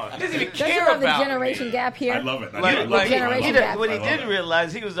gone. He doesn't even Don't you care love the about generation me. gap here? I love it. Like- I love like- it. Generation I love gap. it. What he I love didn't it.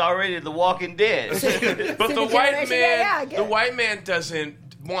 realize, he was already The Walking Dead. But See the the white generation? man, Yeah, I get the it. white man doesn't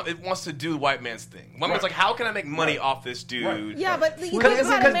want. It wants to do the white man's thing. White man's like, how can I make money off this dude? Right. Yeah, but you Well, think it's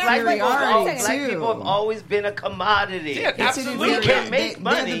about because America. black wait, people wait, are wait a black second. People have always been a commodity. Yeah, absolutely. You They're- can't make they're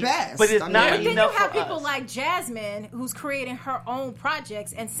money, the best. but it's I mean, not But then you enough have for people us. like Jasmine, who's creating her own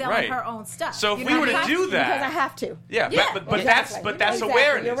projects and selling Right. her own stuff. So if You we know, were to have do that, Because I have to. yeah, Yeah, but exactly. that's Exactly.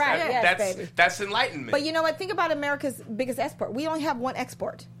 awareness. You're right. Yes, that's baby. that's enlightenment. But you know what? Think about America's biggest export. We only have one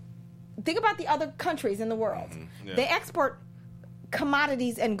export. Think about the other countries in the world. Yeah. They export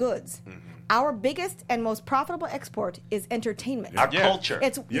commodities and goods. Our biggest and most profitable export is entertainment. Our Yeah. culture.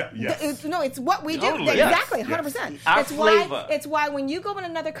 It's Yes. it's what we Totally. do. Yes. Exactly, 100%. Our it's flavor. why it's why when you go in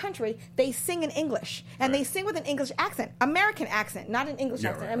another country, they sing in English and they sing with an English accent, American accent, not an English Yeah,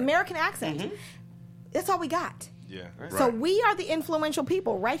 accent, right, right. American accent. That's all we got. yeah. So we are the influential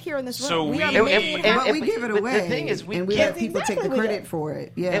people right here in this room. So we are we- the and- main- But we give it but away. the thing is, we and we give- let people take the Exactly we credit do. for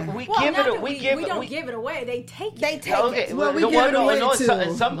it. Yeah. If we well, give not it, that we give we it. don't give it away. They take They it. take Okay, it. Well, we no, give it no, away, no, too.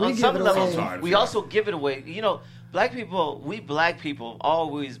 on some We give it levels, away. we also give it away. Black people, we black people have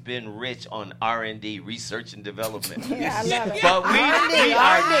always been rich on R&D, research and development. Yeah, I love it. But we R&D,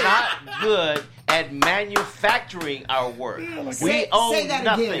 are not good at manufacturing our work. We Say own that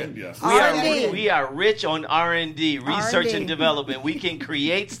nothing. again. Yes. We are rich on R&D, research R&D. and development. We can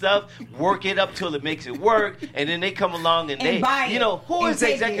create stuff, work it up till it makes it work, and then they come along and they, buy it who and is the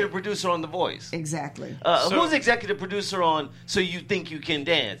take executive it. producer on The Voice? Exactly. Who's the executive producer on So You Think You Can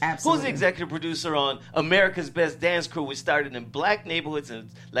Dance? Absolutely. Who's the executive producer on America's Best Dance Crew, which started in black neighborhoods and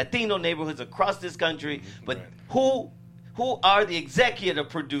Latino neighborhoods across this country? But who are the executive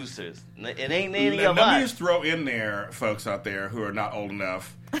producers? It ain't any of Let me us. just throw in there, folks out there who are not old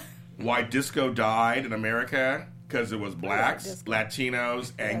enough, why disco died in America. Because it was blacks, disco.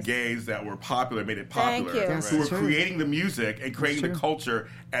 Latinos, and Yes. gays that were popular, made it Thank popular, you. That's who were true. creating the music and creating the culture,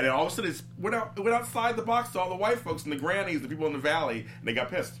 and then all of a sudden it went outside the box to all the white folks and the grannies, the people in the valley, and they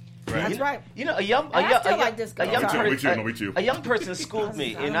got pissed. That's right. You know, a young Me too. A young person schooled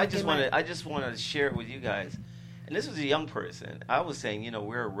me, I and don't I do just mine. want to share it with you guys. And this was a young person. I was saying,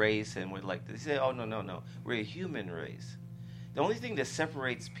 we're a race, and we're like this. They say, oh no, we're a human race. The only thing that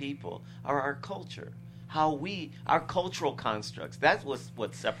separates people are our culture. Our cultural constructs. That's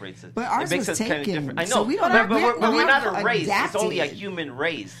what separates us. But ours it makes was us kind of taken, different. I know, so we don't- but we're not a we're race. It's only a adapted. human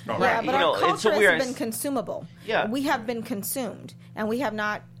race. Oh, Yeah, right. but our and so culture we are- has been consumable. Yeah. We have been consumed, and we have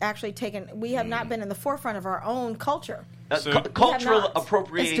not actually we have not been in the forefront of our own culture. So- Cultural not.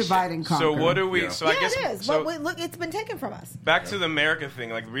 appropriation. It's divide and conquer. So what do we? Yeah. So I Yeah, guess it is. so. But look, it's been taken from us. Back to the America thing.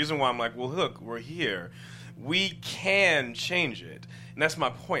 Like the reason why I'm like, well, look, we're here. We can change it, and that's my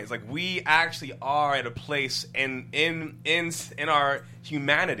point. It's like we actually are at a place in our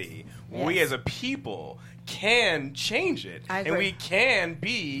humanity. Where we Yes. as a people can change it, I and agree. we can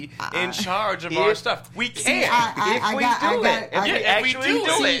be in charge of if- our stuff. We See, can. I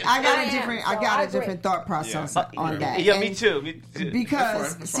got a agree. different thought process on that. Yeah, me And too. Me too.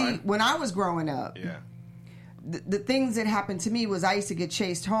 Because That's see, fine. when I was growing up, Yeah, the things that happened to me was I used to get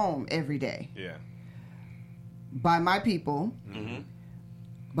chased home every day yeah. by my people,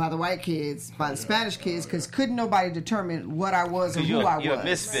 by the white kids, by the Spanish kids, because couldn't nobody determine what I was or who I was. You're a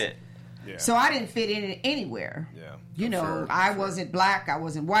misfit. Yeah. So I didn't fit in anywhere. Yeah. You know, Sure, I wasn't black, I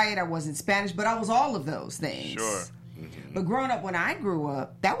wasn't white, I wasn't Spanish, but I was all of those things. Sure. But growing up when I grew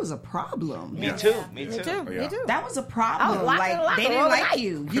up, that was a problem. Me too. Me too. Yeah. Me too. That was a problem. locked Like in a locker they didn't all like night.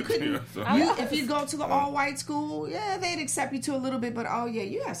 you. You couldn't. Yeah, You if you go to the all white school, yeah, they'd accept you to a little bit. But oh yeah,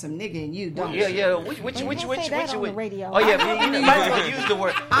 you have some nigga in you, don't you? Yeah. Which don't say that on the radio. Oh yeah, you might as well use the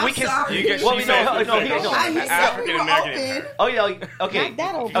word. I'm sorry. You get Well, she no, said- no, no. I used to African we were American. open. Oh yeah. Okay. Not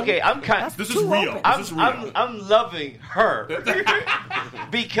that open. Okay. I'm kind. That's This is too real. open. This is real. I'm loving her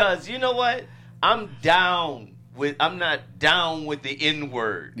because you know what? I'm not down with the N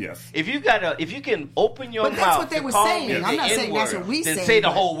word. Yes. If you can open your But mouth, that's what they to were call saying. me I'm the not saying that's N-word, what we then say, say the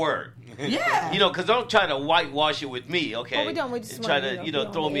but- whole word. Yeah. Because don't try to whitewash it with me, okay? Well, we don't. We just And try wanna, to, you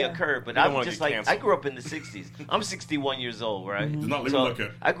know, throw be me on a the curve. But don't I'm wanna just get like, canceled. I grew up in the 60s. I'm 61 years old, right? Does not even look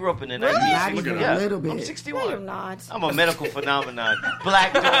it. I grew up in the Really? 90s. Not even a little bit. I'm No, 61. you're not. I'm a medical phenomenon.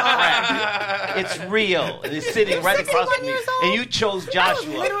 Black don't crack. It's real. And it's sitting right across 61 from me. years old? And you chose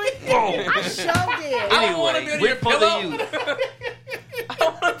Joshua. I sure did. Anyway, we're for the youth. I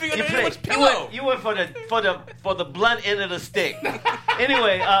don't want to be on You, anyone's played, pillow. you went for the blunt end of the stick.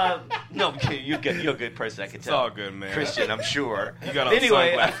 Anyway, no, you're good. You're a good person. I can tell. It's all good, man. Christian, I'm sure. You got on anyway,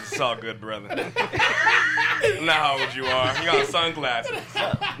 sunglasses. It's all good, brother. Not how old you are. You got on sunglasses.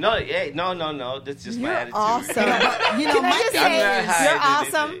 no. That's just my You're attitude. awesome. You know, Can I my just thing I'm say, not is, high you're as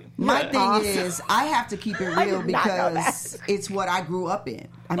awesome. anything. my You're thing awesome. is, I have to keep it I real did not know because it's what I grew up in.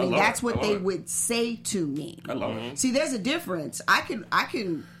 I mean, love that's it. what I love they it. would say to me. I love it. See, there's a difference. I can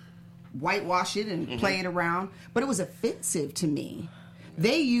whitewash it and play it around, but it was offensive to me.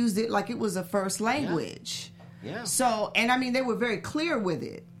 They used it like it was a first language. Yeah. So, and I mean, they were very clear with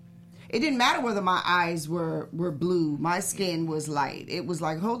it. It didn't matter whether my eyes were blue, my skin was light. It was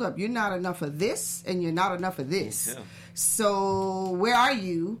like, hold up, you're not enough of this, and you're not enough of this. Yeah. So, where are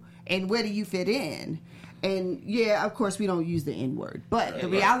you, and where do you fit in? And yeah, of course, we don't use the N word, but the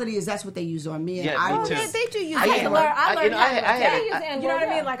reality is that's what they use on me. And Yeah, I me was, too. They do use I the had to N-word. learn. I learned how to. N-word, You know what I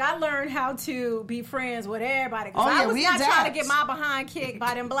yeah. mean? Like I learned how to be friends with everybody. 'Cause Oh, I yeah, was we not trying to adapt. get my behind kicked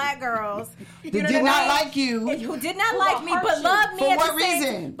by them black girls. You They know did what I not mean? like you. And who did not Who like will me, hurt but you. loved me For at what the same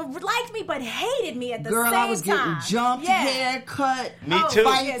reason? But liked me, but hated me at the girl, same I was getting time. jumped, Yeah. hair cut, Me too.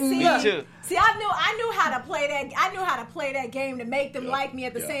 fighting. Me too. See, I knew how to play that. I knew how to play that game to make them like me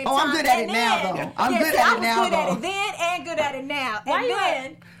at the same Oh, time. I'm good at And it now, then- though. I'm yeah, good see, at I it was now, good at though. it then and good at it now. Why And you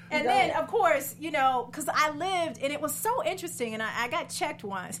then And then, of course, because I lived, and it was so interesting, and I got checked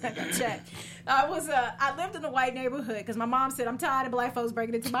once. I I lived in a white neighborhood because my mom said, I'm tired of black folks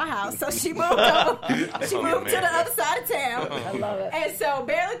breaking into my house. So she moved over. She moved to the other side of town. I love it. And so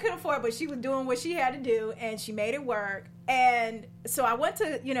barely could afford it, but she was doing what she had to do, and she made it work. And so I went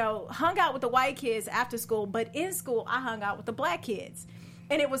to, hung out with the white kids after school, but in school, I hung out with the black kids.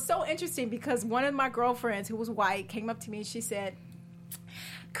 And it was so interesting because one of my girlfriends who was white came up to me and she said,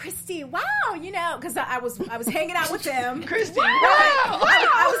 Christy, wow, because I was hanging out with them. Christy, wow. wow.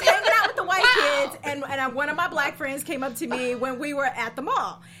 I was hanging out with the white kids, and one of my black friends came up to me when we were at the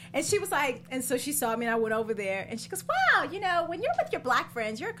mall. And she was like, and so she saw me and I went over there and she goes, wow, when you're with your black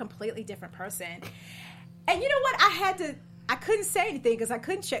friends, you're a completely different person. And you know what? I couldn't say anything because I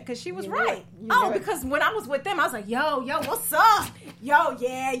couldn't check because she was right. Because when I was with them, I was like, yo, what's up? Yo,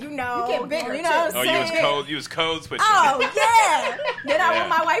 yeah, You get bigger, you know too. what I'm saying? You was code switching. Oh, yeah. Then I want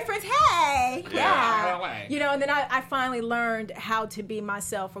my white friends, hey. Yeah. And then I finally learned how to be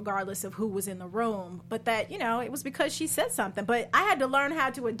myself regardless of who was in the room. But that, it was because she said something. But I had to learn how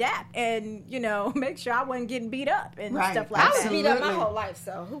to adapt and, make sure I wasn't getting beat up and stuff like I that. was beat up my whole life,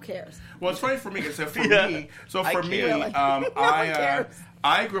 so who cares? Well, it's funny for me, except for me. So for me,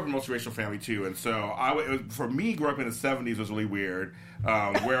 I grew up in a multiracial family too, and so for me, growing up in the 70s was really weird,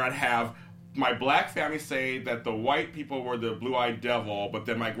 where I'd have my black family say that the white people were the blue-eyed devil, but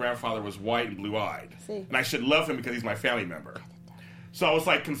then my grandfather was white and blue-eyed, and I should love him because he's my family member. So I was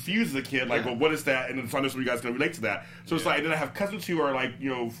like confused as a kid, like, well, what is that? And then find out you guys can relate to that. So it's like, and then I have cousins who are like,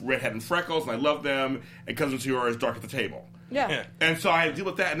 redhead and freckles, and I love them, and cousins who are as dark at the table. Yeah. And so I deal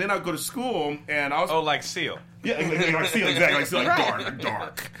with that, and then I'd go to school, and I was like Seal. Yeah, like Seal, exactly. Like Seal, like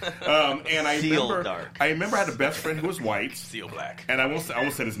dark. And I remember I had a best friend who was white. Seal black. And I won't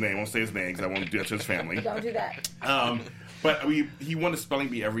say his name. I won't say his name because I won't do that to his family. Don't do that. But he won the spelling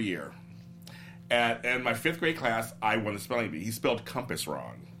bee every year. In my 5th grade class, I won the spelling bee. He spelled compass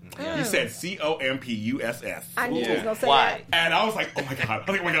wrong. He said COMPUSS. I knew he was going to say Why? that. And I was like, oh my God.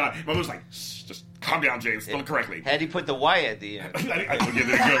 My mother was like, shh, just calm down, James. Spell it correctly. Had he put the Y at the end? Yeah, there you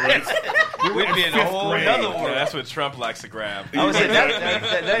go, right? We'd be in a whole other world. Yeah, that's what Trump likes to grab. I was saying,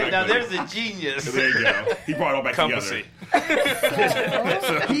 now there's a genius. There you go. He brought it all back Compassy.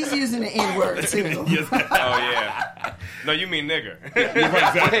 together. He's using the N-word, too. Yes. Oh, yeah. No, you mean nigger. Right,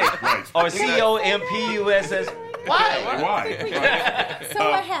 exactly. Right. Or COMPUSS. Why? So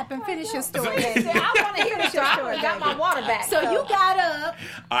what happened? Finish your story. I want to hear the story. I got my water back. So you got up.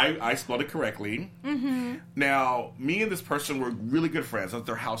 I spelled it correctly. Mm-hmm. Now, me and this person were really good friends. I was at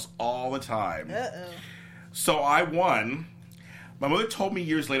their house all the time. Uh-oh. So I won. My mother told me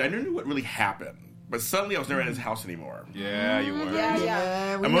years later, I never knew what really happened. But suddenly I was never at his house anymore. Yeah, you were.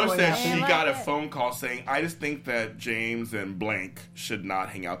 Yeah. My mother said she got a phone call saying, I just think that James and blank should not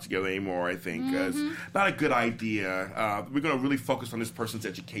hang out together anymore, I think. It's not a good idea. We're going to really focus on this person's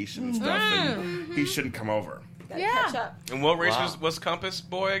education and stuff, and he shouldn't come over. Catch up. And what race was Compass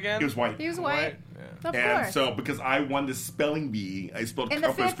Boy again? He was white. He was white. Of And course. so, because I won the spelling bee, I spelled In the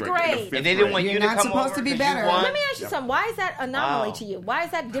compass 5th correctly. grade. And they didn't want you to not come supposed over to be 'cause better. you won? Let me ask you something. Why is that anomaly Wow. to you? Why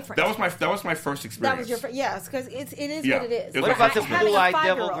is that different? That was my first experience. That was your first. Yes, because it is Yeah. what it is. It was What about the Having a blue-eyed devil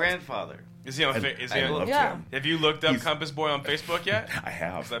 5-year-old. grandfather? Is he on? I love Yeah. him. Have you looked up He's- Compass Boy on Facebook yet? I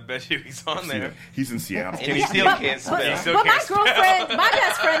have. 'Cause I bet you he's on there. He's in Seattle. And he still can't spell. He still But my can't spell. girlfriend, my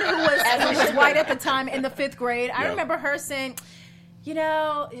best friend who was white at the time in the 5th grade, I Yeah. remember her saying,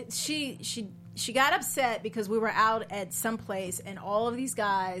 she got upset because we were out at some place and all of these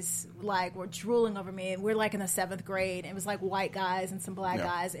guys like were drooling over me, and we're like in the 7th grade, and it was like white guys and some black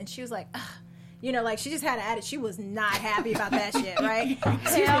guys, and she was like, ugh. Like she just had an attitude. She was not happy about that shit, right?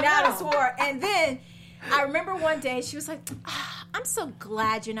 She went out and swore. And then I remember one day she was like, I'm so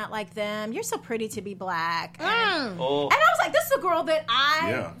glad you're not like them. You're so pretty to be black. Oh. And I was like, this is a girl that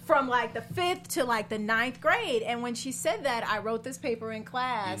Yeah. from like the 5th to like the 9th grade. And when she said that, I wrote this paper in You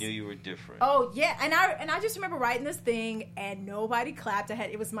class. knew you were different. Oh yeah, and I just remember writing this thing, and nobody clapped.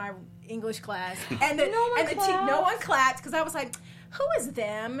 It was my English class, and no one clapped because I was like, who is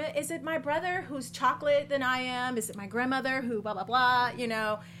them? Is it my brother who's chocolate than I am? Is it my grandmother who blah blah blah?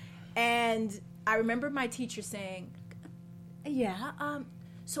 And I remember my teacher saying, "Yeah,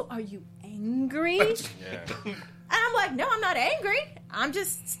 so are you angry?" Yeah. And I'm like, no, I'm not angry. I'm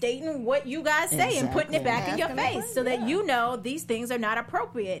just stating what you guys say and putting it back in your Exactly. face so that you know these things are not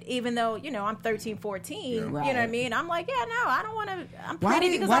appropriate. Even though, I'm 13, 14, you know what I mean? I'm like, yeah, no, I don't want to. I'm pretty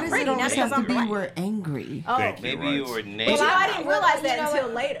because I'm pretty, not always because have to I'm be bright. we're angry? Oh, Thank you. Maybe Right. you were but naked. I didn't realize that until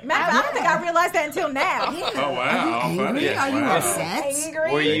later. Matter of fact, I don't think I realized that until now. Oh wow! Angry? Funny. Are you Wow. upset?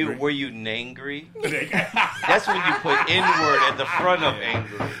 Angry. Were you nangry? That's when you put N-word at the front of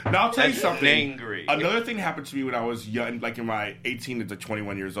angry. Now I'll tell you That's something. angry. Another thing happened to me when I was young, like in my 18 to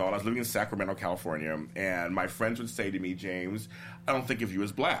 21 years old. I was living in Sacramento, California, and my friends would say to me, "James, I don't think of you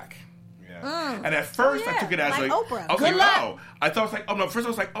as black." Yeah. And at first, I yeah, took it as like like, Oprah. I was Good like, luck. oh, I thought it was like, oh no. First, I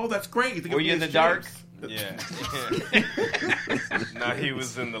was like, oh, that's great. You think Were of me you in as the dark? James. Yeah. No, he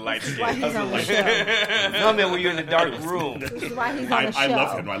was in the light That's why skin. he's on the show. No, I mean, were you in the dark room? This is why he's on the show. I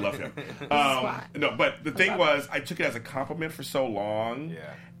love him. I love him. why. No, but the thing was, I took it as a compliment for so long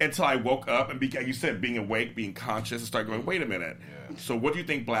Yeah. until I woke up and, you said, being awake, being conscious, and started going, wait a minute. Yeah. So what do you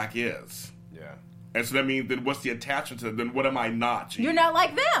think black is? Yeah. And so that means, then what's the attachment to it? Then what am I not? You're not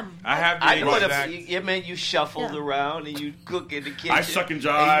like them. I have the I know what exact. it meant. You shuffled around and you cook in the kitchen. I suck and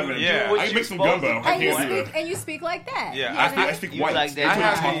jive and Yeah. do what I you're make some supposed to gumbo. do. I And you can't do speak that. and you speak like that. Yeah, You I know what I I mean? speak You white. like that That's too. when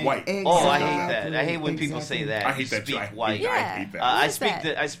I I talk hate- white. Oh, I hate Exactly. that. I hate when people say that. I hate You that too. speak I white. hate, I Yeah. hate that. I What's speak.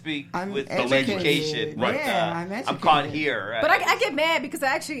 that? I speak I'm with educated. education. Right. Yeah, I'm I'm educated. caught here. But I get mad because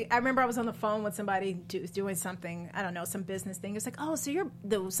I remember I was on the phone with somebody doing something, I don't know, some business thing. It was like, oh,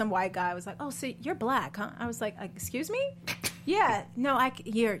 so some white guy was like, oh, so you're black, huh? I was like, excuse me? Yeah, no,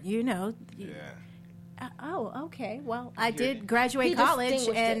 you know. Yeah. Oh, okay. Well, I did graduate He college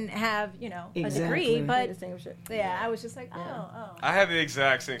distinguished and it. have, a Exactly. degree, but Distinguish it. yeah, I was just like, oh. I had the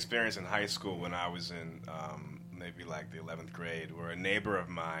exact same experience in high school when I was in maybe like the 11th grade, where a neighbor of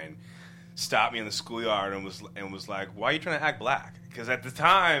mine stopped me in the schoolyard and was like, "Why are you trying to act black?" Because at the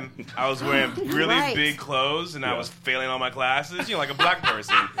time I was wearing really Right. big clothes and I Yeah. was failing all my classes, like a black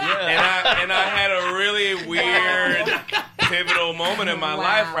person. And I had a really weird pivotal moment in my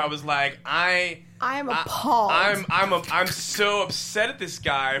life where I was like, I am appalled. I'm so upset at this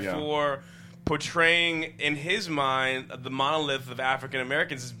guy Yeah. for portraying in his mind the monolith of African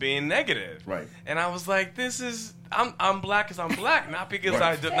Americans as being negative. Right. And I was like, I'm black because I'm black, not because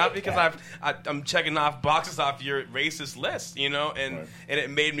Right. I'm checking off boxes off your racist list, and Right. and it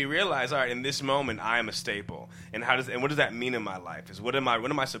made me realize, all right, in this moment I am a staple. And what does that mean in my life? Is what am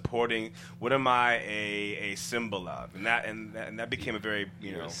I supporting? What am I a symbol of? And that became a very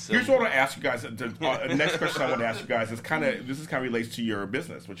Here's what I want to ask you guys. The next question I want to ask you guys is kind of relates to your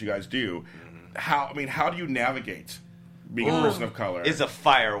business, what you guys do. How do you navigate being a person of color? It's a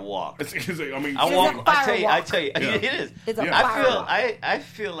fire walk. I mean, I It's walk. a fire I walk. tell you, Yeah. it is. It's a Yeah. fire walk. I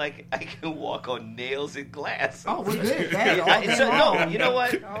feel like I can walk on nails and glass. Oh, we're good. That all day No, long. you know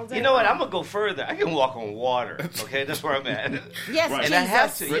what? All day You know what? long. I'm gonna go further. I can walk on water. Okay, that's where I'm at. Yes, Right. And I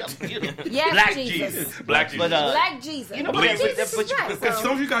have to. Jesus. Yeah, Yes, Black Jesus. Black Jesus. But Black Jesus. you know, Black but- Jesus but- is right. because So-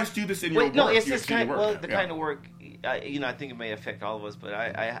 some of you guys do this in your Wait, no, work. it's your this studio kind. work. Well, the Yeah. kind of work. I think it may affect all of us, but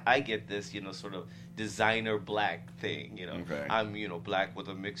I get this, sort of designer black thing. Okay. I'm black with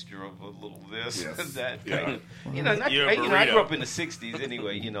a mixture of a little this Yes. and that. Yeah. Kind of, not, You're a I burrito. grew up in the '60s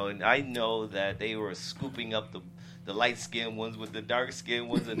anyway, and I know that they were scooping up the light skinned ones with the dark skinned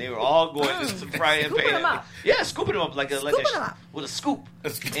ones, and they were all going to the frying Scooping pan. them up. Yeah, scooping them up like Scooping them up. with a scoop.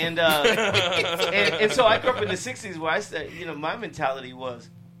 And so I grew up in the '60s where I said, my mentality was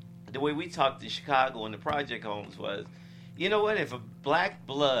the way we talked in Chicago in the project homes was, you know what? If a black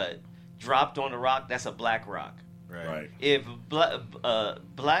blood dropped on a rock, that's a black rock. Right. If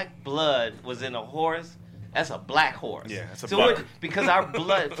black blood was in a horse, that's a black horse. Yeah, that's a so buck. because our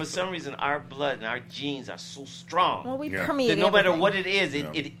blood, for some reason, our blood and our genes are so strong Well, we Yeah. permeate that no matter everything. what it is,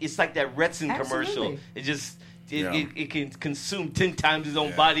 Yeah. it's like that Retson commercial. Absolutely. It just Yeah. it can consume 10 times its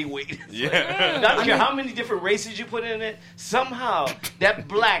own Yeah. body weight. Yeah. I don't care how many different races you put in it. Somehow that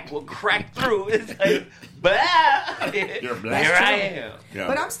black will crack through. It's like, bah! You're black. Here I That's am. Yeah.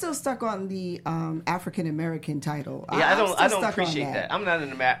 But I'm still stuck on the African American title. Yeah, I I'm don't still stuck on appreciate that. I'm not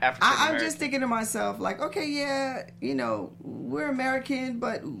an African I'm American. just thinking to myself, like, okay, yeah, we're American,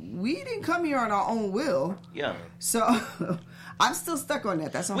 but we didn't come here on our own will. Yeah. So I'm still stuck on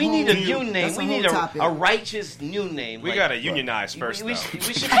that. That's a We whole, need a new name. that's We whole need topic. a righteous new name. We Like, gotta unionize first. we though. should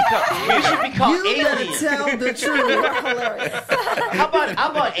be called You better alien. tell the truth. Hilarious. How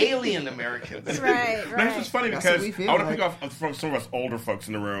about alien Americans? Right, That's right. just funny That's because what we feel I want to like. pick off from some of us older folks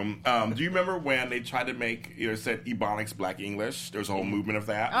in the room. Do you remember when they tried to make, said Ebonics Black English? There was a whole movement of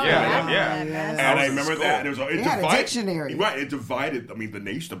that. Oh, Yeah, yeah. yeah. And I was in remember school. that. It had a divided, dictionary. Right, it divided, the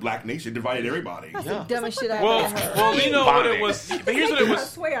nation, the black nation, it divided everybody. That's Yeah. the dumbest shit I've Well, ever heard. well, you know what it Ebonics. was. But here's what it I was.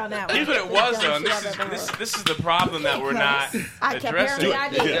 swear on that one. Here's what it was, though. And Dumbest shit I've ever this is the problem that we're not I kept addressing. hearing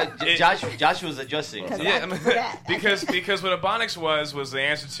the idea. Joshua's adjusting. Because Yeah, I- for that. because what Ebonics was the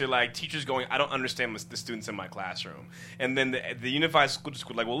answer to like teachers going, I don't understand the students in my classroom, and then the unified school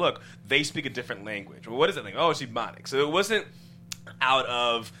district like, well, look, they speak a different language. Well, what is it like? Oh, it's Ebonics. So it wasn't out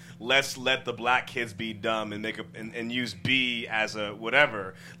of let's let the black kids be dumb and make and use B as a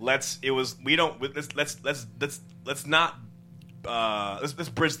whatever. Let's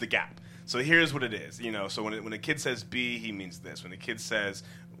bridge the gap. So here's what it is, So when a kid says B, he means this. When a kid says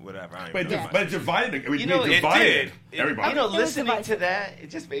whatever, I don't even know. But it divided. You know, it divided did. everybody. Listening to divisive. that, it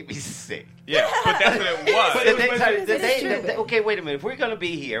just made me sick. Yeah, but that's what it was. But It's true. okay, wait a minute. If we're going to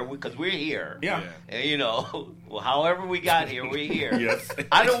be here, because we're here, Yeah. and well, however we got here, we're here. Yes.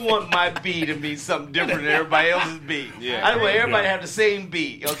 I don't want my B to mean something different than everybody else's B. Yeah. I don't want everybody to have the same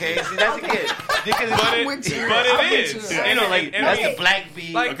B, okay? See, that's again. Because But I'm with you. it I'm with is. you. that's the black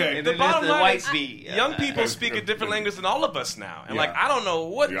B, Like, Okay. and the then there's bottom the line white is, B. young people speak a different language than all of us now, and Yeah. I don't know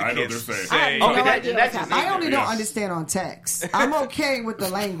what Yeah, the I know kids what they're say. saying. Okay, No idea that's what's just I only don't Yes. understand on text. I'm okay with the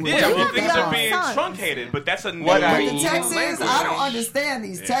language. Yeah, well, have things young are being sons. truncated, but that's a What new are But you? the text is, language. I don't understand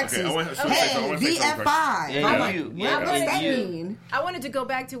these texts. Okay, I wanna say Hey, something quick. VF5. Yeah, I'm like, you. what Yeah, does that you. mean? I wanted to go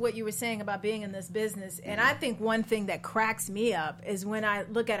back to what you were saying about being in this business. And I think one thing that cracks me up is when I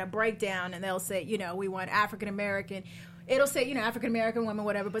look at a breakdown and they'll say, we want African American. It'll say, African American woman,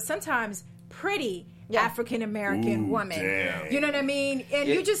 whatever. But sometimes pretty Yeah. African American Ooh, woman. damn. You know what I mean? And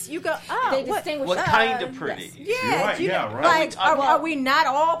you go, oh, They what? distinguish What us. kind of pretty? Yeah, You're right, you yeah, know, right. like, Are we are we not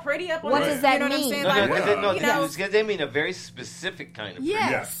all pretty up on What this? does that You know what I'm mean? saying? No, Like, because they mean a very specific kind of pretty.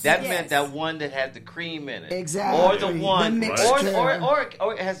 yes. That yes. meant that one that had the cream in it. Exactly. Or the one, The or, mixture.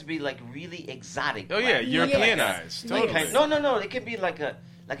 or it has to be like really exotic. Oh yeah, black. Europeanized. Like, Totally. no. It could be like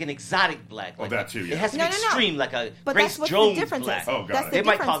an exotic black. Oh, Like that too, yeah. It has to No, be no, no. extreme, like a But Grace that's what Jones the difference black. is. Oh, got That's it. the They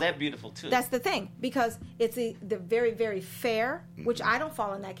might difference. call that beautiful too. That's the thing, because it's the very, very fair, which I don't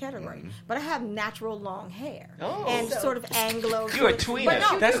fall in that category. But I have natural long hair Oh. and sort of Anglo. You're a tweener. But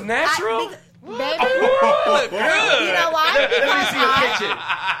no, That's natural? baby. Look good. You know why? Let me Because see your I-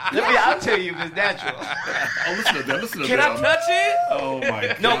 picture. I'll tell you if it's natural. Oh, listen to them. Listen to Can them. I touch it? Oh my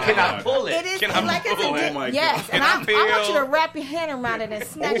god. No, can I pull it? It is Can I like it's pull a it? Oh my yes, God. and Can I I want you feel- to wrap your hand around it and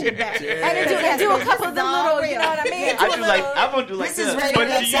snatch it back. And do a couple of them little, you know what I mean? I do like I'm gonna do like This is this. ready But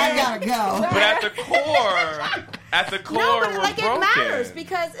to do I you- gotta go. But at the core, No, but we're like broken. it matters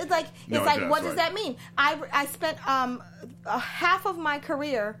because it's like No, it does, what does right. that mean? I spent half of my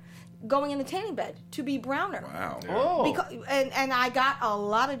career going in the tanning bed to be browner. Wow. Oh. Because, and I got a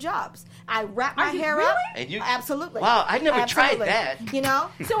lot of jobs. I wrapped my Are you hair really? up. And you- Absolutely. Wow, I never tried Absolutely. that. You know?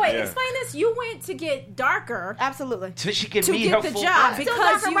 So wait, Yeah. explain this. You went to get darker Absolutely. So she can to meet get her the full job black. Still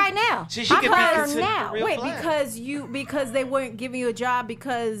because darker you right now. So she I'm can be darker considered now. real wait black. because they weren't giving you a job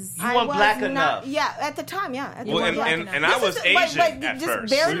because You weren't was black not- enough. Yeah, at the time, yeah. At the Well, time, and, yeah. and, and I was This is- but- Asian but at just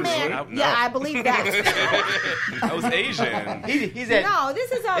first. bear in Really? mind- No. Yeah, I believe that. I was Asian. He's at No,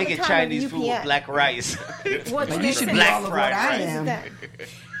 this is all they the get time Chinese of food with UPN. black rice. what But you should be Black all of what fried I rice. This is am. that.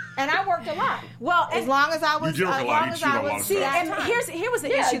 And I worked a lot. well, As long as I was, You do work as a lot. long You as cheat on I a lot was. of see, stuff. and here was the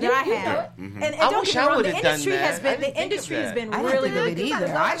Yeah, issue that I you had. know it. And I don't wish get me I wrong, would've the done industry that. has I been didn't the think of industry has that. been I didn't really think of good. it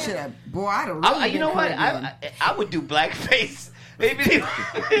either. I should have. Boy, I'd have really You know been what? crazy. I would do blackface. Maybe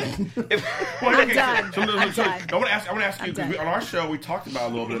if, Well, I'm okay, done. so I'm I done. want to ask you, 'cause done. on our show we talked about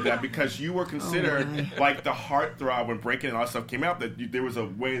a little bit of that because you were considered like the heartthrob when Breaking and all that stuff came out. That there was a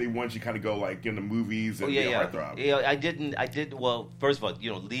way they wanted you to kind of go like in the movies and be a heartthrob. Yeah, I did. Well, first of all,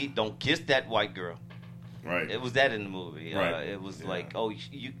 Lee, don't kiss that white girl. Right. It was that in the movie. Right. It was Yeah. like, oh,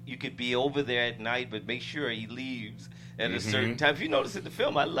 you could be over there at night, but make sure he leaves at a Mhm. certain time. If you notice in the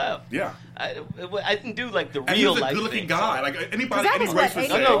film, I left. Yeah. I didn't do like the And he real was a life good-looking thing, guy. so- Like anybody, That any was race what, would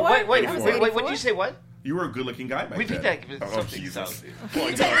No, say. no, 84? wait. That was What did 84? you say? What? You were a good-looking guy back Repeat then. that. Oh, Something Jesus. sounds- Well,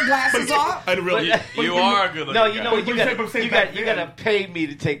 Take the glasses off. I didn't really. You are a good looking No, you know guy. what? You But got say you back got you then- got to pay me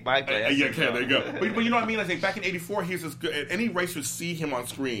to take my glasses. Yeah, okay, off. there you go. But you know what I mean? I think back in '84, he was as good. Any race would see him on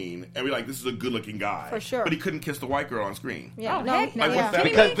screen and be like, "This is a good-looking guy." For sure. But he couldn't kiss the white girl on screen. Yeah, Oh, no, heck no. Like, what's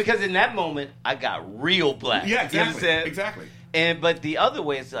yeah. that? Because in that moment I got real black. Yeah, You exactly. understand? Exactly. But the other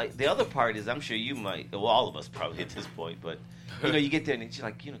way is like the other part is I'm sure you might. Well, all of us probably at this point, but you get there and it's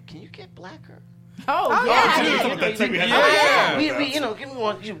like can you get blacker? Oh, Oh, yeah. yeah, Oh, I dude, did. some of that TV had Yeah. Give me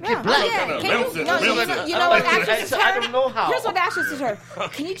one. Give me black. Yeah, no, can no, you, no, no, no, you, no. you know what I actress is I don't know how. Here's what actress is her.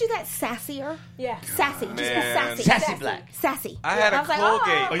 Can you do that sassier? Yeah. Sassy. Just be Man. sassy. Sassy black. Sassy. I had a was like,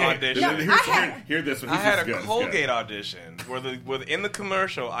 Colgate Oh, yeah. audition. No, Here's- I had- hear this one. I He's had just a good. It's Colgate good. audition where in the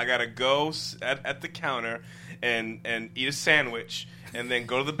commercial I gotta go at the counter and eat a sandwich and then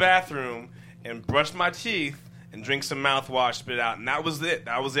go to the bathroom and brush my teeth and drink some mouthwash, spit it out, and that was it.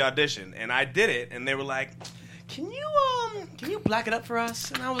 That was the audition, and I did it, and they were like, can you black it up for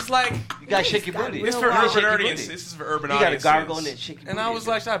us? And I was like, You gotta shake your booty. it's for You gotta urban shake your audience. booty. This is for urban You gotta audiences. gargle and then shake your And booty. I was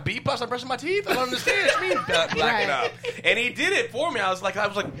like, should I beatbox? I'm brushing my teeth. I don't understand. What do you mean black it up? And he did it for me. I was like,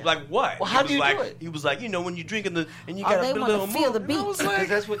 what? Well, how do you like, do it? He was like, when you're drinking and you Oh, gotta they do a wanna little feel move. the And I beat. was Because like,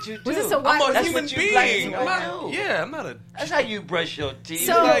 that's what you do. Was this a I'm white? a That's human what you black being. and white do. I'm not a. That's how you brush your teeth.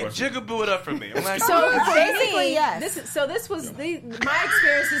 So- Like jigaboo it up for me. I'm like, So for Basically, me, yes. this was my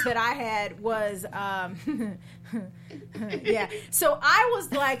experiences that I had was yeah. So I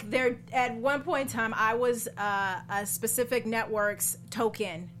was like there at one point in time. I was a specific network's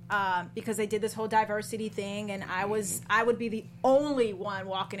token because they did this whole diversity thing, and I would be the only one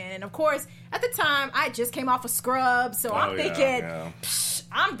walking in. And of course, at the time, I just came off of Scrubs, so I'm thinking. Psh,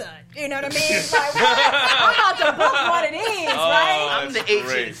 I'm done. You know what I mean? Like, I'm about to book one of these, right? I'm the That's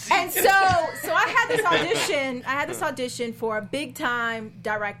great. agency. And so I had this audition. I had this audition for a big time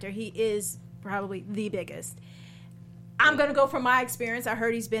director. He is probably the biggest. I'm gonna go from my experience. I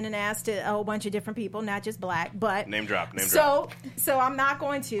heard he's been an ass to a whole bunch of different people, not just black. But Name drop. So I'm not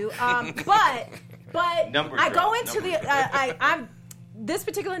going to. But Number I drop, go into number the. I'm this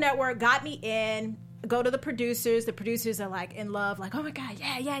particular network got me in. Go to the producers. The producers are like in love, like, oh my god,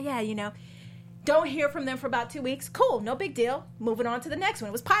 yeah. You know, don't hear from them for about 2 weeks. Cool, no big deal. Moving on to the next one.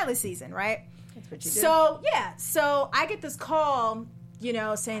 It was pilot season, right? That's what you do. So I get this call, you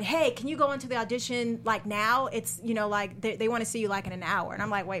know, saying, hey, can you go into the audition like now? It's, you know, like they want to see you like in an hour. And I'm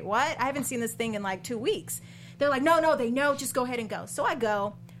like, wait, what? I haven't seen this thing in like 2 weeks. They're like, no, they know. Just go ahead and go. So I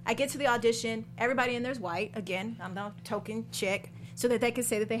go. I get to the audition. Everybody in there's white. Again, I'm the token chick. So that they can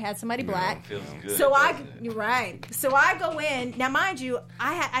say that they had somebody black. Feels good. So doesn't it? you're right. So I go in. Now, mind you,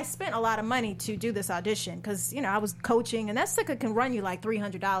 I spent a lot of money to do this audition because, you know, I was coaching, and that sucker can run you like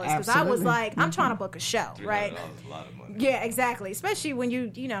 $300 because I was Absolutely. like, I'm trying to book a show, right? $300 is a lot of money. Yeah, exactly. Especially when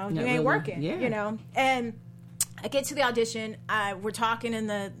you ain't really. working, Yeah. you know. And I get to the audition. We're talking in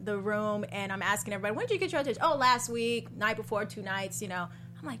the room, and I'm asking everybody, when did you get your audition? Oh, last week, night before, 2 nights, you know.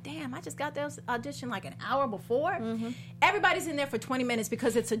 I'm like, damn, I just got this audition like an hour before. Everybody's in there for 20 minutes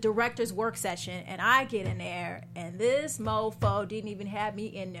because it's a director's work session, and I get in there, and this mofo didn't even have me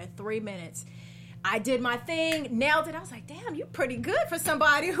in there 3 minutes. I did my thing, nailed it. I was like, damn, you're pretty good for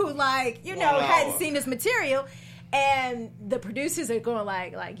somebody who, like, you know, hadn't seen this material. And the producers are going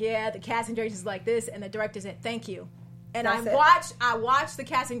like, yeah, the casting director is like this, and the director said, thank you. And That's it. I watched the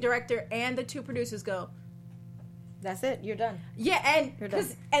casting director and the 2 producers go, That's it. You're done. yeah, and You're done.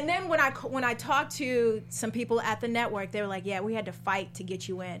 and then when I talked to some people at the network, they were like, "Yeah, we had to fight to get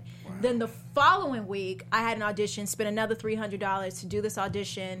you in." Wow. Then the following week, I had an audition, spent another $300 to do this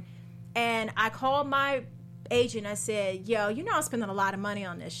audition, and I called my agent. I said, "Yo, you know I'm spending a lot of money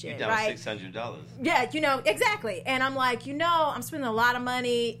on this shit, You're down right?" $600. Yeah, you know, exactly. And I'm like, you know, I'm spending a lot of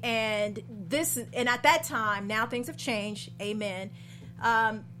money, and at that time, now things have changed. Amen.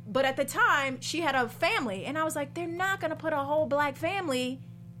 But at the time, she had a family, and I was like, they're not going to put a whole black family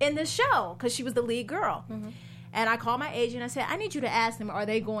in this show because she was the lead girl. And I called my agent. I said, I need you to ask them, are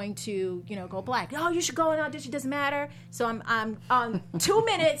they going to, you know, go black? Oh, you should go and audition. Doesn't matter. So I'm on 2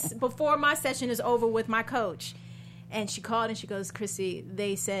 minutes before my session is over with my coach. And she called and she goes, Chrissy,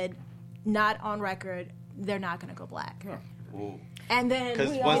 they said, not on record, they're not going to go black. And then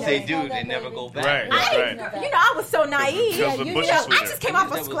Because We once all they know do, that, they never baby. go back. Right. I didn't know, you know, I was so naive. Because the You bush know, is sweeter. I just came off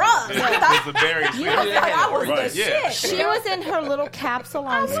of That was- Scrubs. Yeah, I because thought, the berries. you thought I was Right, the yeah. shit. She was in her little capsule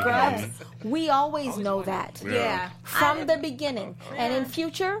on Scrubs. We always know that. Yeah. From the beginning. And in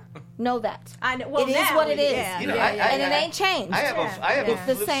future, know that. I know. Well, It is now what it is. Yeah, You know, yeah, And it ain't changed. I have It's a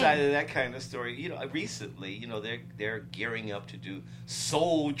the flip same. side of that kind of story. You know, recently, you know, they're gearing up to do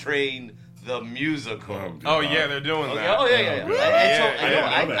Soul Train the musical. Oh yeah, they're doing Okay. that. Oh yeah. Yeah, And so, I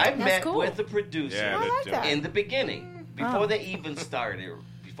didn't know that. I met cool. with the producer Yeah, I they're like doing that. in the beginning before they even started,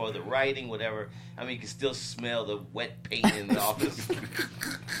 before the writing, whatever. I mean, you can still smell the wet paint in the office.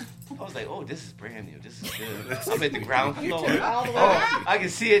 I was like, oh, this is brand new. This is good. I'm at the ground floor. all the way Oh, I can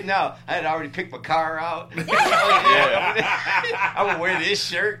see it now. I had already picked my car out. Oh, yeah. I would wear this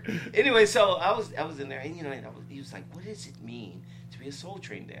shirt. Anyway, so I was in there, and you know, he was like, what does it mean to be a Soul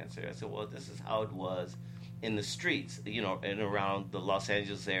Train dancer? I said, well, this is how it was in the streets, you know, and around the Los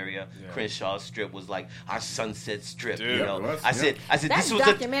Angeles area. Crenshaw Strip was like our Sunset Strip, Dude, you know. it was, I said That this was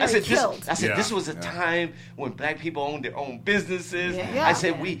documentary killed. this was a Yeah. time when black people owned their own businesses. Yeah. I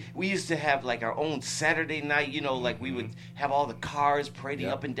said we used to have like our own Saturday night, you know, like we would have all the cars parading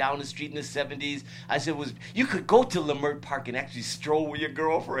up and down the street in the 70s. I said you could go to Lamert Park and actually stroll with your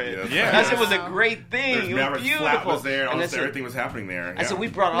girlfriend. Yeah. I said it was a great thing. There's It was Maverick beautiful. Flat was there. And I Almost said, everything was happening there. I said Yeah. we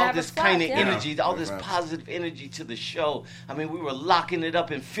brought all Maverick this kind of Flat, yeah. energy, all this Maverick positive energy to the show. I mean, we were locking it up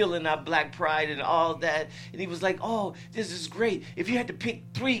and feeling our black pride and all that. And he was like, "Oh, this is great. If you had to pick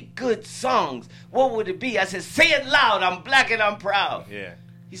 3 good songs, what would it be?" I said, "Say it loud. I'm black and I'm proud." Yeah.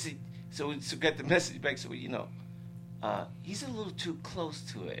 He said, so got the message back. So, he's a little too close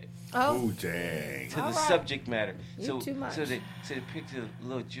to it. Oh, dang. To the right. subject matter. You too much. So they picked a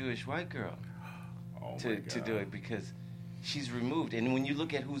little Jewish white girl to do it because she's removed. And when you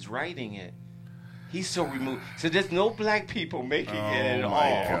look at who's writing it, he's so removed. So there's no black people making it at Oh, all.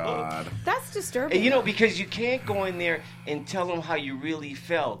 my God. That's disturbing. And, because you can't go in there and tell them how you really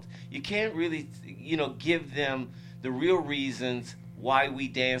felt. You can't really, give them the real reasons why we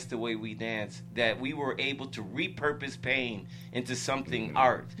dance the way we dance, that we were able to repurpose pain into something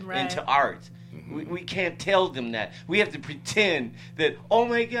into art. We can't tell them that. We have to pretend that, oh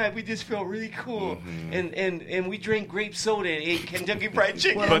my God, we just felt really cool. And we drank grape soda and ate Kentucky Fried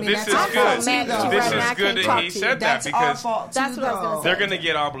Chicken. Well, But I mean, this that's is our good. fault, too, though. This Right, is I good can't that talk he to said you. that That's our because fault, That's too, what I was gonna though. say. they're going to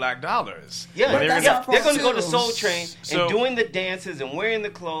get all black dollars. Yeah, When that's they're our gonna they're going to go to too. Soul Train So- and doing the dances and wearing the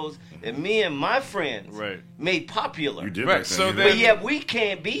clothes that me and my friends Right. made popular. You did Right, back then. so You then- did. But yet we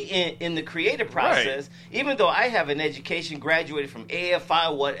can't be in the creative process, even though I have an education, graduated from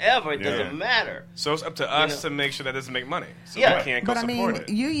AFI, whatever, it Yeah. doesn't matter. So it's up to us to make sure that doesn't make money. So Yeah. we can't go But I support mean,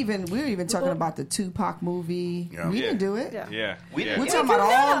 it. we were even talking about the Tupac movie. Yeah. We Yeah. didn't do it. Yeah. Yeah. We- yeah. We're Yeah. talking We about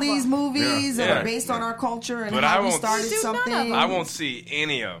do none all of these them. movies that Yeah. are based on our culture and But how I we won't started do none of something. them. I won't see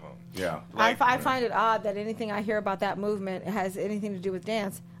any of them. Yeah. I find it odd that anything I hear about that movement has anything to do with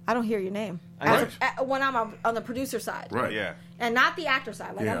dance. I don't hear your name. I know. When I'm on the producer side. Right. Yeah. And not the actor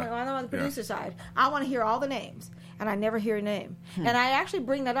side. Like Yeah. when I'm on the producer Yeah. side, I want to hear all the names, and I never hear a name. And I actually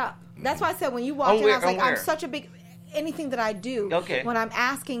bring that up. That's why I said when you walked in, I was like, I'm such a big anything that I do. Okay. When I'm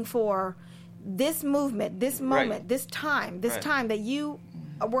asking for this movement, this moment, Right. this time Right. that you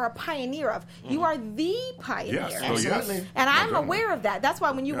were a pioneer of. You are the pioneer. Yes. Oh, yes. Absolutely. And I'm Definitely. aware of that. That's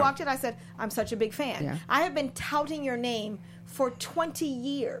why when you Yeah. walked in, I said, I'm such a big fan. Yeah. I have been touting your name for 20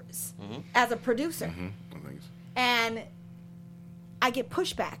 years as a producer. Thanks. And I get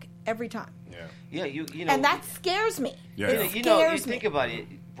pushback every time. Yeah, you know. And that scares me. Yeah. It you scares me. think about it.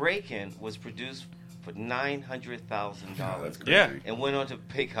 Breakin' was produced for $900,000 That's crazy. Yeah. and went on to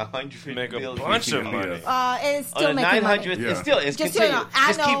make $150 Make a million. bunch of money. And it's still On the making 900, money. Yeah. it's still it's Just so you continuing. know, I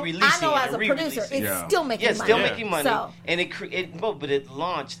Just know, keep releasing I know it as and a producer, re-releasing it. it's Yeah. still making Yeah, money. still making money, So, and but it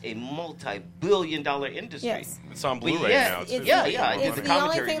launched a multi-billion-dollar industry. yes. It's on But Blu-ray yeah, now, too. It's, Yeah, yeah, I did it's the the only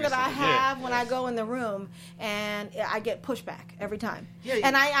commentary thing that I recently. have when I go in the room, and I get pushback every time. Yeah,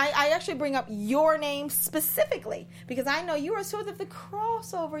 and I actually bring up your name specifically because I know you are sort of the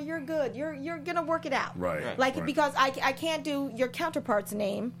crossover. You're good. You're gonna work it out. Right. Like Right. because I can't do your counterpart's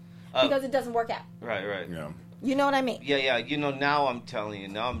name because it doesn't work out. Right. Yeah. You know what I mean? Yeah. Now I'm telling you,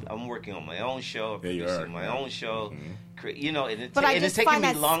 now I'm working on my own show, Yeah, you producing are. my own show. And But I it's just taking find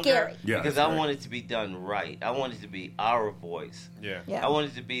me that longer scary. Yeah, because that's I right. want it to be done right. I want it to be our voice. Yeah. Yeah. I want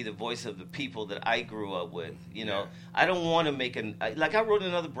it to be the voice of the people that I grew up with. I don't want to make I wrote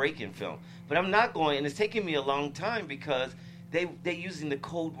another Breakin' film, but I'm not going, and it's taking me a long time because they're using the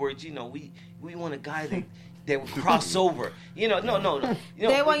code words. We want a guy that will cross over. No.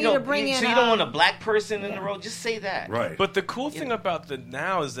 They want you to bring in, So you don't want a black person in the role. Just say that. Right. But the cool thing about the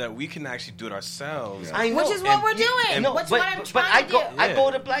now is that we can actually do it ourselves. Yeah. I know. Which is what And- we're doing. No, Which but, what I'm but trying I to go, do. I Yeah.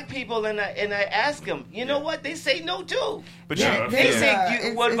 go to black people and I ask them. You know what? They say no too. But Yeah. you, They It's, say,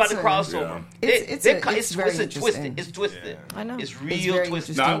 it's- "What about it's the a- crossover?" Yeah. It's very twisted. interesting. It's twisted. I know. It's It's real very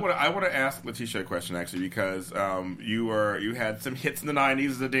twisted. interesting. Now I want to ask Letitia a question actually because you had some hits in the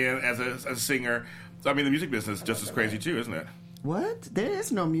 '90s as a singer. So I mean the music business is just as crazy too, isn't it? What? There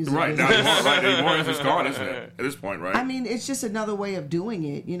is no music. Right now, business. anymore. It's gone, isn't it? At this point, right? I mean, it's just another way of doing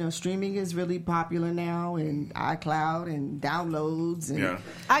it. Streaming is really popular now, and iCloud and downloads. And, Yeah.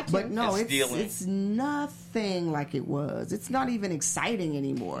 But no, And it's stealing. nothing like it was. It's not even exciting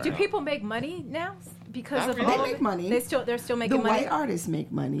anymore. Do people make money now because Not of really. all They of make it? money. They're still making The money. white artists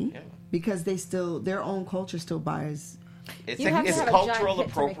make money because their own culture still buys. It's, You have to it's have a giant cultural hit to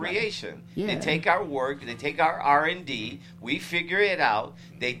make money. appropriation. Yeah. They take our work, they take our R&D, we figure it out,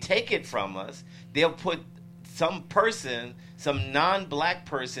 they take it from us, they'll put some non-black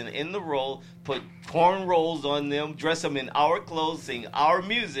person in the role, put cornrows on them, dress them in our clothes, sing our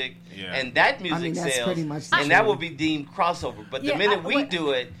music, Yeah. and that music that's sells, pretty much the and that truth. will be deemed crossover. But the Yeah, minute we what-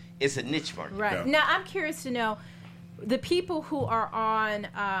 do it, it's a niche market. Right. Yeah. Now, I'm curious to know the people who are on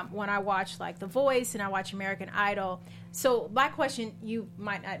when I watch like The Voice and I watch American Idol. So my question, you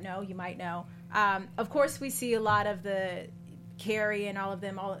might not know, you might know. Of course, we see a lot of the Carey and all of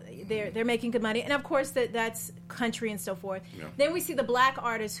them, they're making good money, and of course that's country and so forth. Yeah. Then we see the black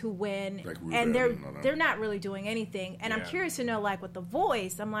artists who win, Like Ruben and and all that. they're not really doing anything. And I'm curious to know, like with The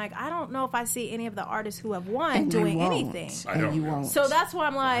Voice, I'm like, I don't know if I see any of the artists who have won And doing you won't. anything. I don't. And you won't. So that's why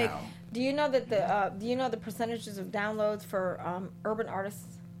I'm like, Wow. Do you know that the percentages of downloads for urban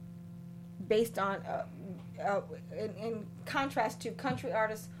artists based on in contrast to country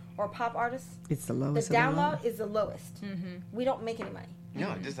artists or pop artists? It's the The lowest. of the low. download is the lowest. We don't make any money.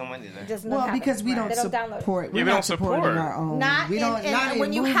 No, just no money there. It does not Well, happen. because we don't They don't download it. support. We're we not don't supporting support. our own. Not we in- don't. and not in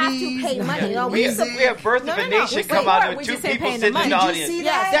when you have to movies, pay not money, in you know, We we music. have Birth No, of no, a no, Nation we come support. out We with two just ain't people paying the sitting in the money. Did you audience. see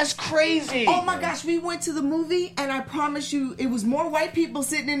that? That's crazy. Oh my gosh, we went to the movie and I promise you, it was more white people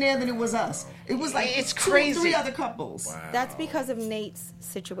sitting in there than it was us. It was like It's 2 or crazy. 3 other couples. That's because of Nate's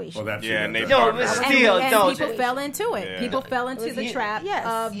situation. Well, that's Yeah, it. Nate No, Parker. but and, still, and no. people fell into it. Yeah. People fell into the Yeah. trap Yes.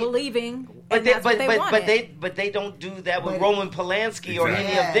 of believing, But and they, that's what they wanted. but they don't do that with But- Roman Polanski or any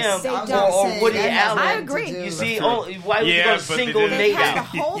of Yes, them I was They or, don't. or say Woody that has Allen. I nothing to agree. do. You see, true. why would you Yeah, go but they single didn't- Nate They had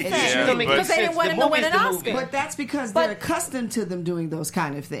out? the whole It thing. just Yeah, doesn't make but- Because they sense. didn't want The him to win movie's an the Oscar. movie. But that's because But- they're accustomed to them doing those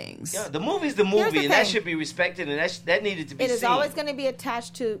kind of things. Yeah, the movie's the Here's movie, the and that thing. should be respected, and that needed to be It is seen. always going to be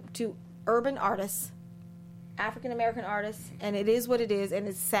attached to urban artists, African American artists, and it is what it is, and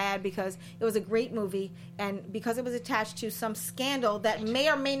it's sad because it was a great movie, and because it was attached to some scandal that may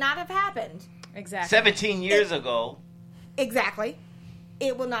or may not have happened. Exactly. 17 years ago. Exactly.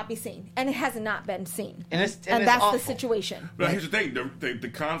 It will not be seen, and it has not been seen, And it's that's awful. the situation. But here's the thing: the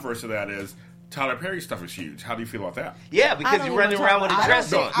converse of that is Tyler Perry stuff is huge. How do you feel about that? Yeah, I because don't you're even running talk around with a about-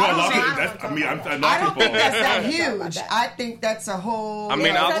 dress I on. don't No, a think- lot I of don't that's. I mean, talk a about lot I of don't people. think that's that Sorry about huge. that. I think that's a whole. I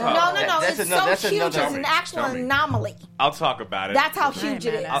mean, I'll No, talk. no, no. That's It's another- that's so huge. another- It's an actual Tell me. anomaly. I'll talk about it. That's how I ain't huge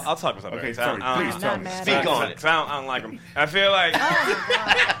it mad is. at I'll talk about it. Okay, 'cause I don't- sorry, I don't- please tell me. mad. Speak on it. Because I don't like him. I feel like.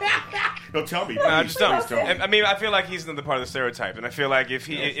 No, tell me. No, I please, just don't. please tell me. I mean, I feel like he's another part of the stereotype, and I feel like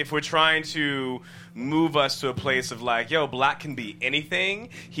if we're trying to move us to a place of like, yo, black can be anything,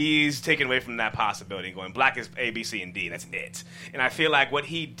 he's taken away from that possibility and going, black is A, B, C, and D. That's it. And I feel like what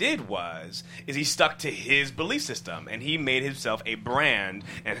he did is he stuck to his belief system, and he made himself a brand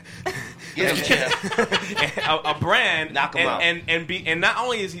and a brand. Knock him out. And not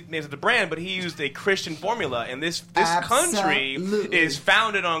only is he made it the brand, but he used a Christian formula, and this country Absolutely. is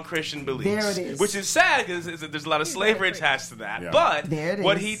founded on Christian beliefs, There it is. which is sad because there's a lot of slavery attached to that. Yeah. But There it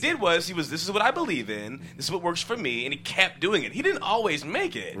what is. he did was this is what I believe in. This is what works for me, and he kept doing it. He didn't always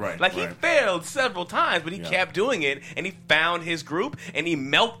make it. Right, Like he right. failed several times, but he Yeah. kept doing it, and he found his group, and he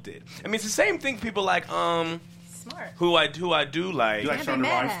melted. I mean, it's the same thing. People like Smart. who I do like. Do you like Can't be Shonda mad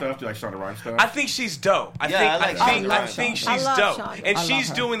Rhimes at. stuff? Do you like Shonda Rhimes stuff? I think she's dope. I Yeah, think I like I think Shonda. I think I she's love dope, Shonda. and I she's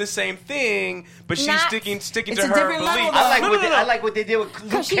love her. doing the same thing, but she's Not- sticking It's to a her different beliefs. level, I like No, what I like what they did with Luke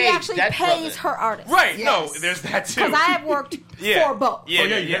Because she Cage. actually that pays brother. her artists. Right? No, Yes. there's that too. Because I have worked Yeah. for both. Yeah, Oh,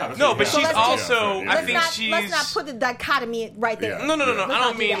 yeah, yeah. that's No, it, but yeah. she's let's also. just- I let's think let's not put the dichotomy right there. Yeah. No. Let's I not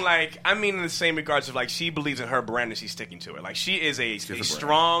don't do mean that. like. I mean in the same regards of like she believes in her brand and she's sticking to it. Like she is a brand.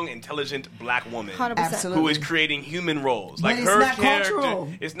 strong, intelligent black woman 100%. Absolutely. who is creating human roles. But Like it's her not character,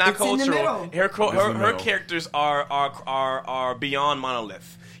 cultural. it's not It's in the cultural. middle. Her in the middle. characters are beyond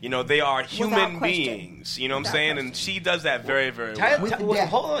monolith. You know, they are human question. beings. You know what I'm Without saying? question. And she does that very, very Tyler, well. With death.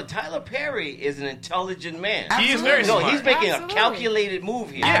 hold on, Tyler Perry is an intelligent man. He is very No, smart. he's making Absolutely. a calculated move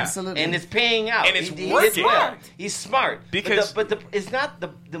here. Yeah. Absolutely. And it's paying out. And it's He working. did well. He's smart. Because- but it's not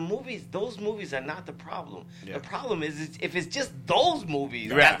the movies. Those movies are not the problem. Yeah. The problem is if it's just those movies,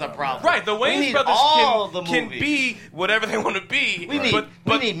 Right. that's the problem. Right, the We Wayans need brothers all the can movies. be whatever they want to be. We need but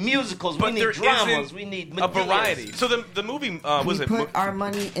we need musicals. but We there need dramas. isn't We need a Medeas. variety. So the movie was we it? put our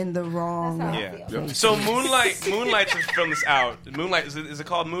money in the wrong. That's how I Yeah. feel. Yep. So Moonlight's just filmed this out. Moonlight is it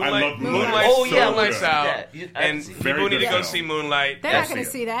called Moonlight? I love Moonlight. Moonlight's Oh, yeah, Moonlight's so out, good. I've and seen it. people Very need to good go film. see Moonlight. They're That's not going to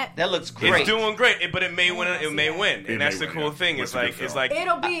it. see that. That looks great. It's doing great, but it may win. It may win, It and that's may the win, cool yeah. thing. What's It's a good like film?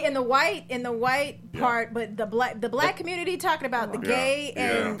 It'll be in the white Yeah. part, but the black community talking about the Yeah. gay Yeah,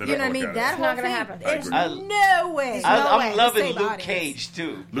 and they're you not know what I gonna mean. look at it. That It's whole not gonna thing, happen. There's I- no way. I'm loving Save Luke audience. Cage too.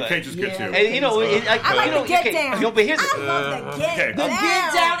 Luke but- Cage is good Yeah. too. And you know, Uh, I like you know, the Get you can't- Down. No, but here's I love the Get Okay. The Down.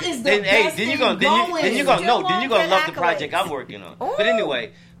 Get Down is the then best then you're thing gonna going. then you're gonna Still no then you're gonna won't love get the project accolades. I'm working on. But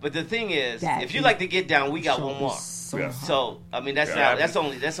anyway, but the thing is, That if you is like to get down, we got so one more. so Yeah. hot. So I mean that's Yeah. not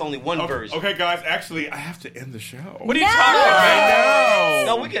that's only one version. Okay, guys. Actually, I have to end the show. what are you talking about?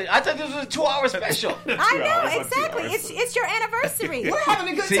 No, we could. I thought this was a 2-hour special. I 2 know hours, not 2 exactly. hours. It's your anniversary. We're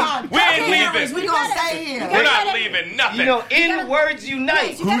having a good See, time. we ain't Okay, leaving. We gonna stay here. We're not leaving nothing. You know, in words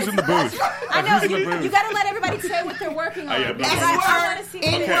unite. Who's in the booth? I know Who's in the you booth? got to let everybody say what they're working on. yeah, Because but- I want to see what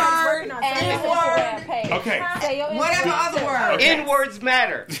N-word, everybody's working on. N-word, Instagram page. Okay. Say your Whatever Instagram other too. word. Okay. In words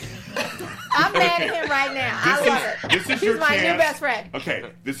matter. I'm mad at him right now. I love it. This is He's your my chance. new best friend. Okay,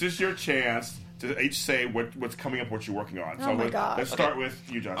 this is your chance to each say what's coming up, what you're working on. Oh my God. Let's start with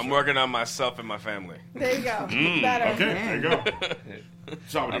you, Joshua. I'm working on myself and my family. There you go. Better. Okay, there you go.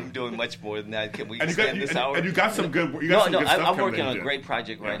 So I'm doing much more than that. Can we and extend this hour? and you got some good. You got some good stuff I'm coming working in, on a Jim. great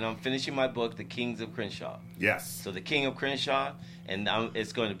project right Yeah. now. I'm finishing my book, The Kings of Crenshaw. Yes. So The King of Crenshaw, and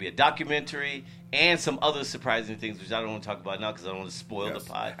it's going to be a documentary and some other surprising things, which I don't want to talk about now because I don't want to spoil Yes. the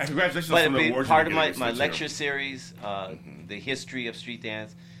pot. And congratulations But on the it'll be awards part you're of getting my this lecture year. series, the history of street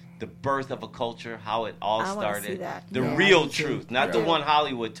dance, the birth of a culture, how it all I wanna started, see that. the Yeah, real me too. truth, not the Yeah. one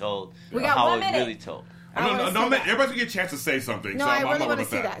Hollywood told, We but got how 1 it minute. really told. I wanna see that. Everybody's gonna get a chance to say something. No, so I I'm really not wanna with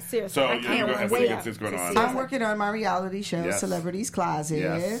see that. Seriously. So I you can't go ahead and wait see what's going to on. see I'm working on my reality show, Yes. Celebrities Closet.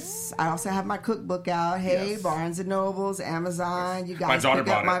 Yes. I also have my cookbook out. Hey, Yes. Barnes and Nobles, Amazon. You My guys daughter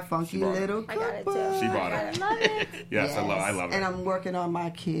pick up bought my it. She funky bought it. little I got it cookbook. too. She bought I it. love it. Yes, I love it. And I'm working on my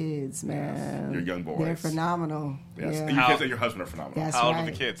kids, man. Your young boys. They're phenomenal. Yes. Yeah. And your kids and your husband are phenomenal. That's How old right. are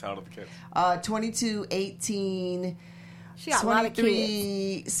the kids? How old are the kids? 22, 18, She got a lot of kids.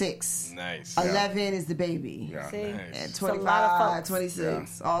 23, 6. Nice. 11 is the baby. Yeah. See? Nice. And It's a lot of 25, folks.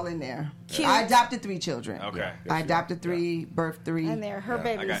 26, all in there. Cute. I adopted 3 children. Okay. I adopted 3, birthed 3. And they're her I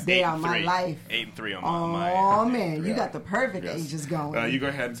babies. got They 8 are and my 3. life. 8 and 3 on Oh, my man, you Yeah. got the perfect Yes. ages going. You go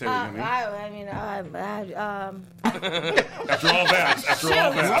ahead and say what you mean. I mean, After all that. After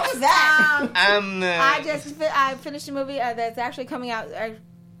all what that. was that? I finished a movie that's actually coming out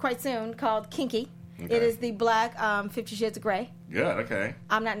quite soon called Kinky. Okay. It is the black 50 Shades of Grey. Good, okay.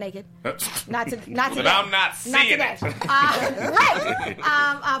 I'm not naked. Not today. But I'm not seeing today. it. Right.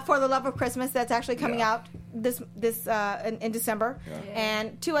 For the Love of Christmas, that's actually coming Yeah. out in December,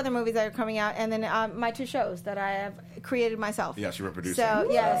 and 2 other movies that are coming out, and then my 2 shows that I have created myself. Yes, you were producing. So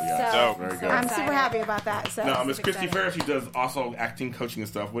yes, Dope. Very good. I'm super happy about that. So Now, Miss Christy exciting. Ferris, she does also acting, coaching, and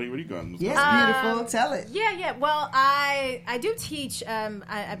stuff. What are you going? Yes, beautiful. Tell it. Yeah. Well, I do teach.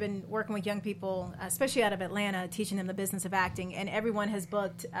 I've been working with young people, especially out of Atlanta, teaching them the business of acting, and everyone has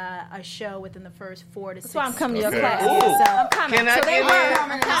booked a show within the first 4 to 6. that's why I'm coming to your Okay. class. Ooh. So I'm coming. Can I so they get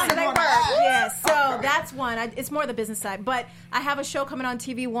work. in? So they work. Yeah, so that's one. It's more the business side. But I have a show coming on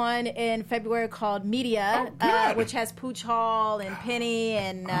TV1 in February called Media, good. which has Pooch Hall and Penny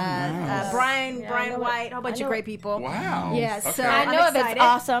and nice. Brian I know White, it. a whole bunch I of know great it. people. Wow. Yeah, Okay. so I I'm know if it's excited.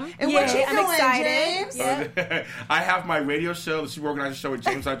 awesome. And what you I'm doing, excited. James? Yeah. I have my radio show, the Super Organizer Show with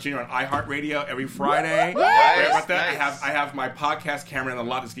James Lott Jr. on iHeartRadio every Friday. Nice, Right about that. nice. I have my podcast, Cameron, and a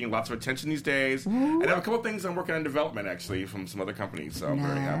lot that's getting lots of attention these days. And I have a couple of things I'm working on development actually from some other companies, so I'm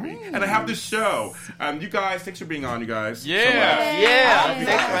very happy. And I have this show. You guys, thanks for being on, you guys. Yeah. So much. Yeah,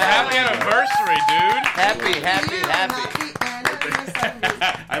 thanks for Happy having me. anniversary, dude. Happy.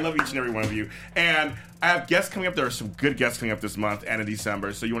 I love each and every one of you. And I have guests coming up. There are some good guests coming up this month and in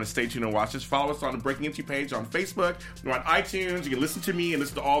December. So you want to stay tuned and watch this. Follow us on the Breaking Into page on Facebook. We're on iTunes. You can listen to me and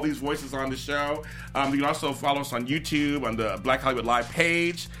listen to all these voices on the show. You can also follow us on YouTube on the Black Hollywood Live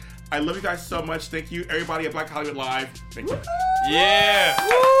page. I love you guys so much. Thank you, everybody at Black Hollywood Live. Thank you. Yeah.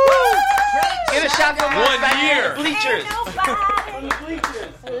 Get a shot for 1 year. Bleachers.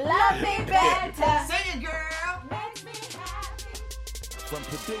 Love me better. Sing it, girl. Makes me happy. From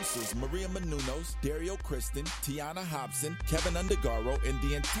producers Maria Menounos, Dario Kristen, Tiana Hobson, Kevin Undergaro, and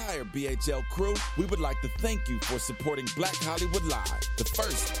the entire BHL crew, we would like to thank you for supporting Black Hollywood Live, the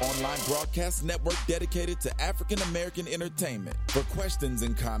first online broadcast network dedicated to African American entertainment. For questions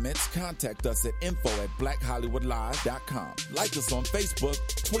and comments, contact us at info@blackhollywoodlive.com. Like us on Facebook,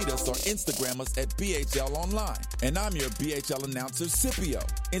 tweet us, or Instagram us at BHL Online. And I'm your BHL announcer, Scipio.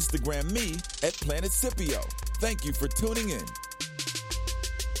 Instagram me at Planet Scipio. Thank you for tuning in.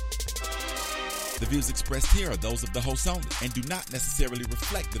 The views expressed here are those of the host only and do not necessarily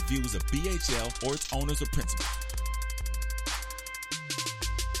reflect the views of BHL or its owners or principals.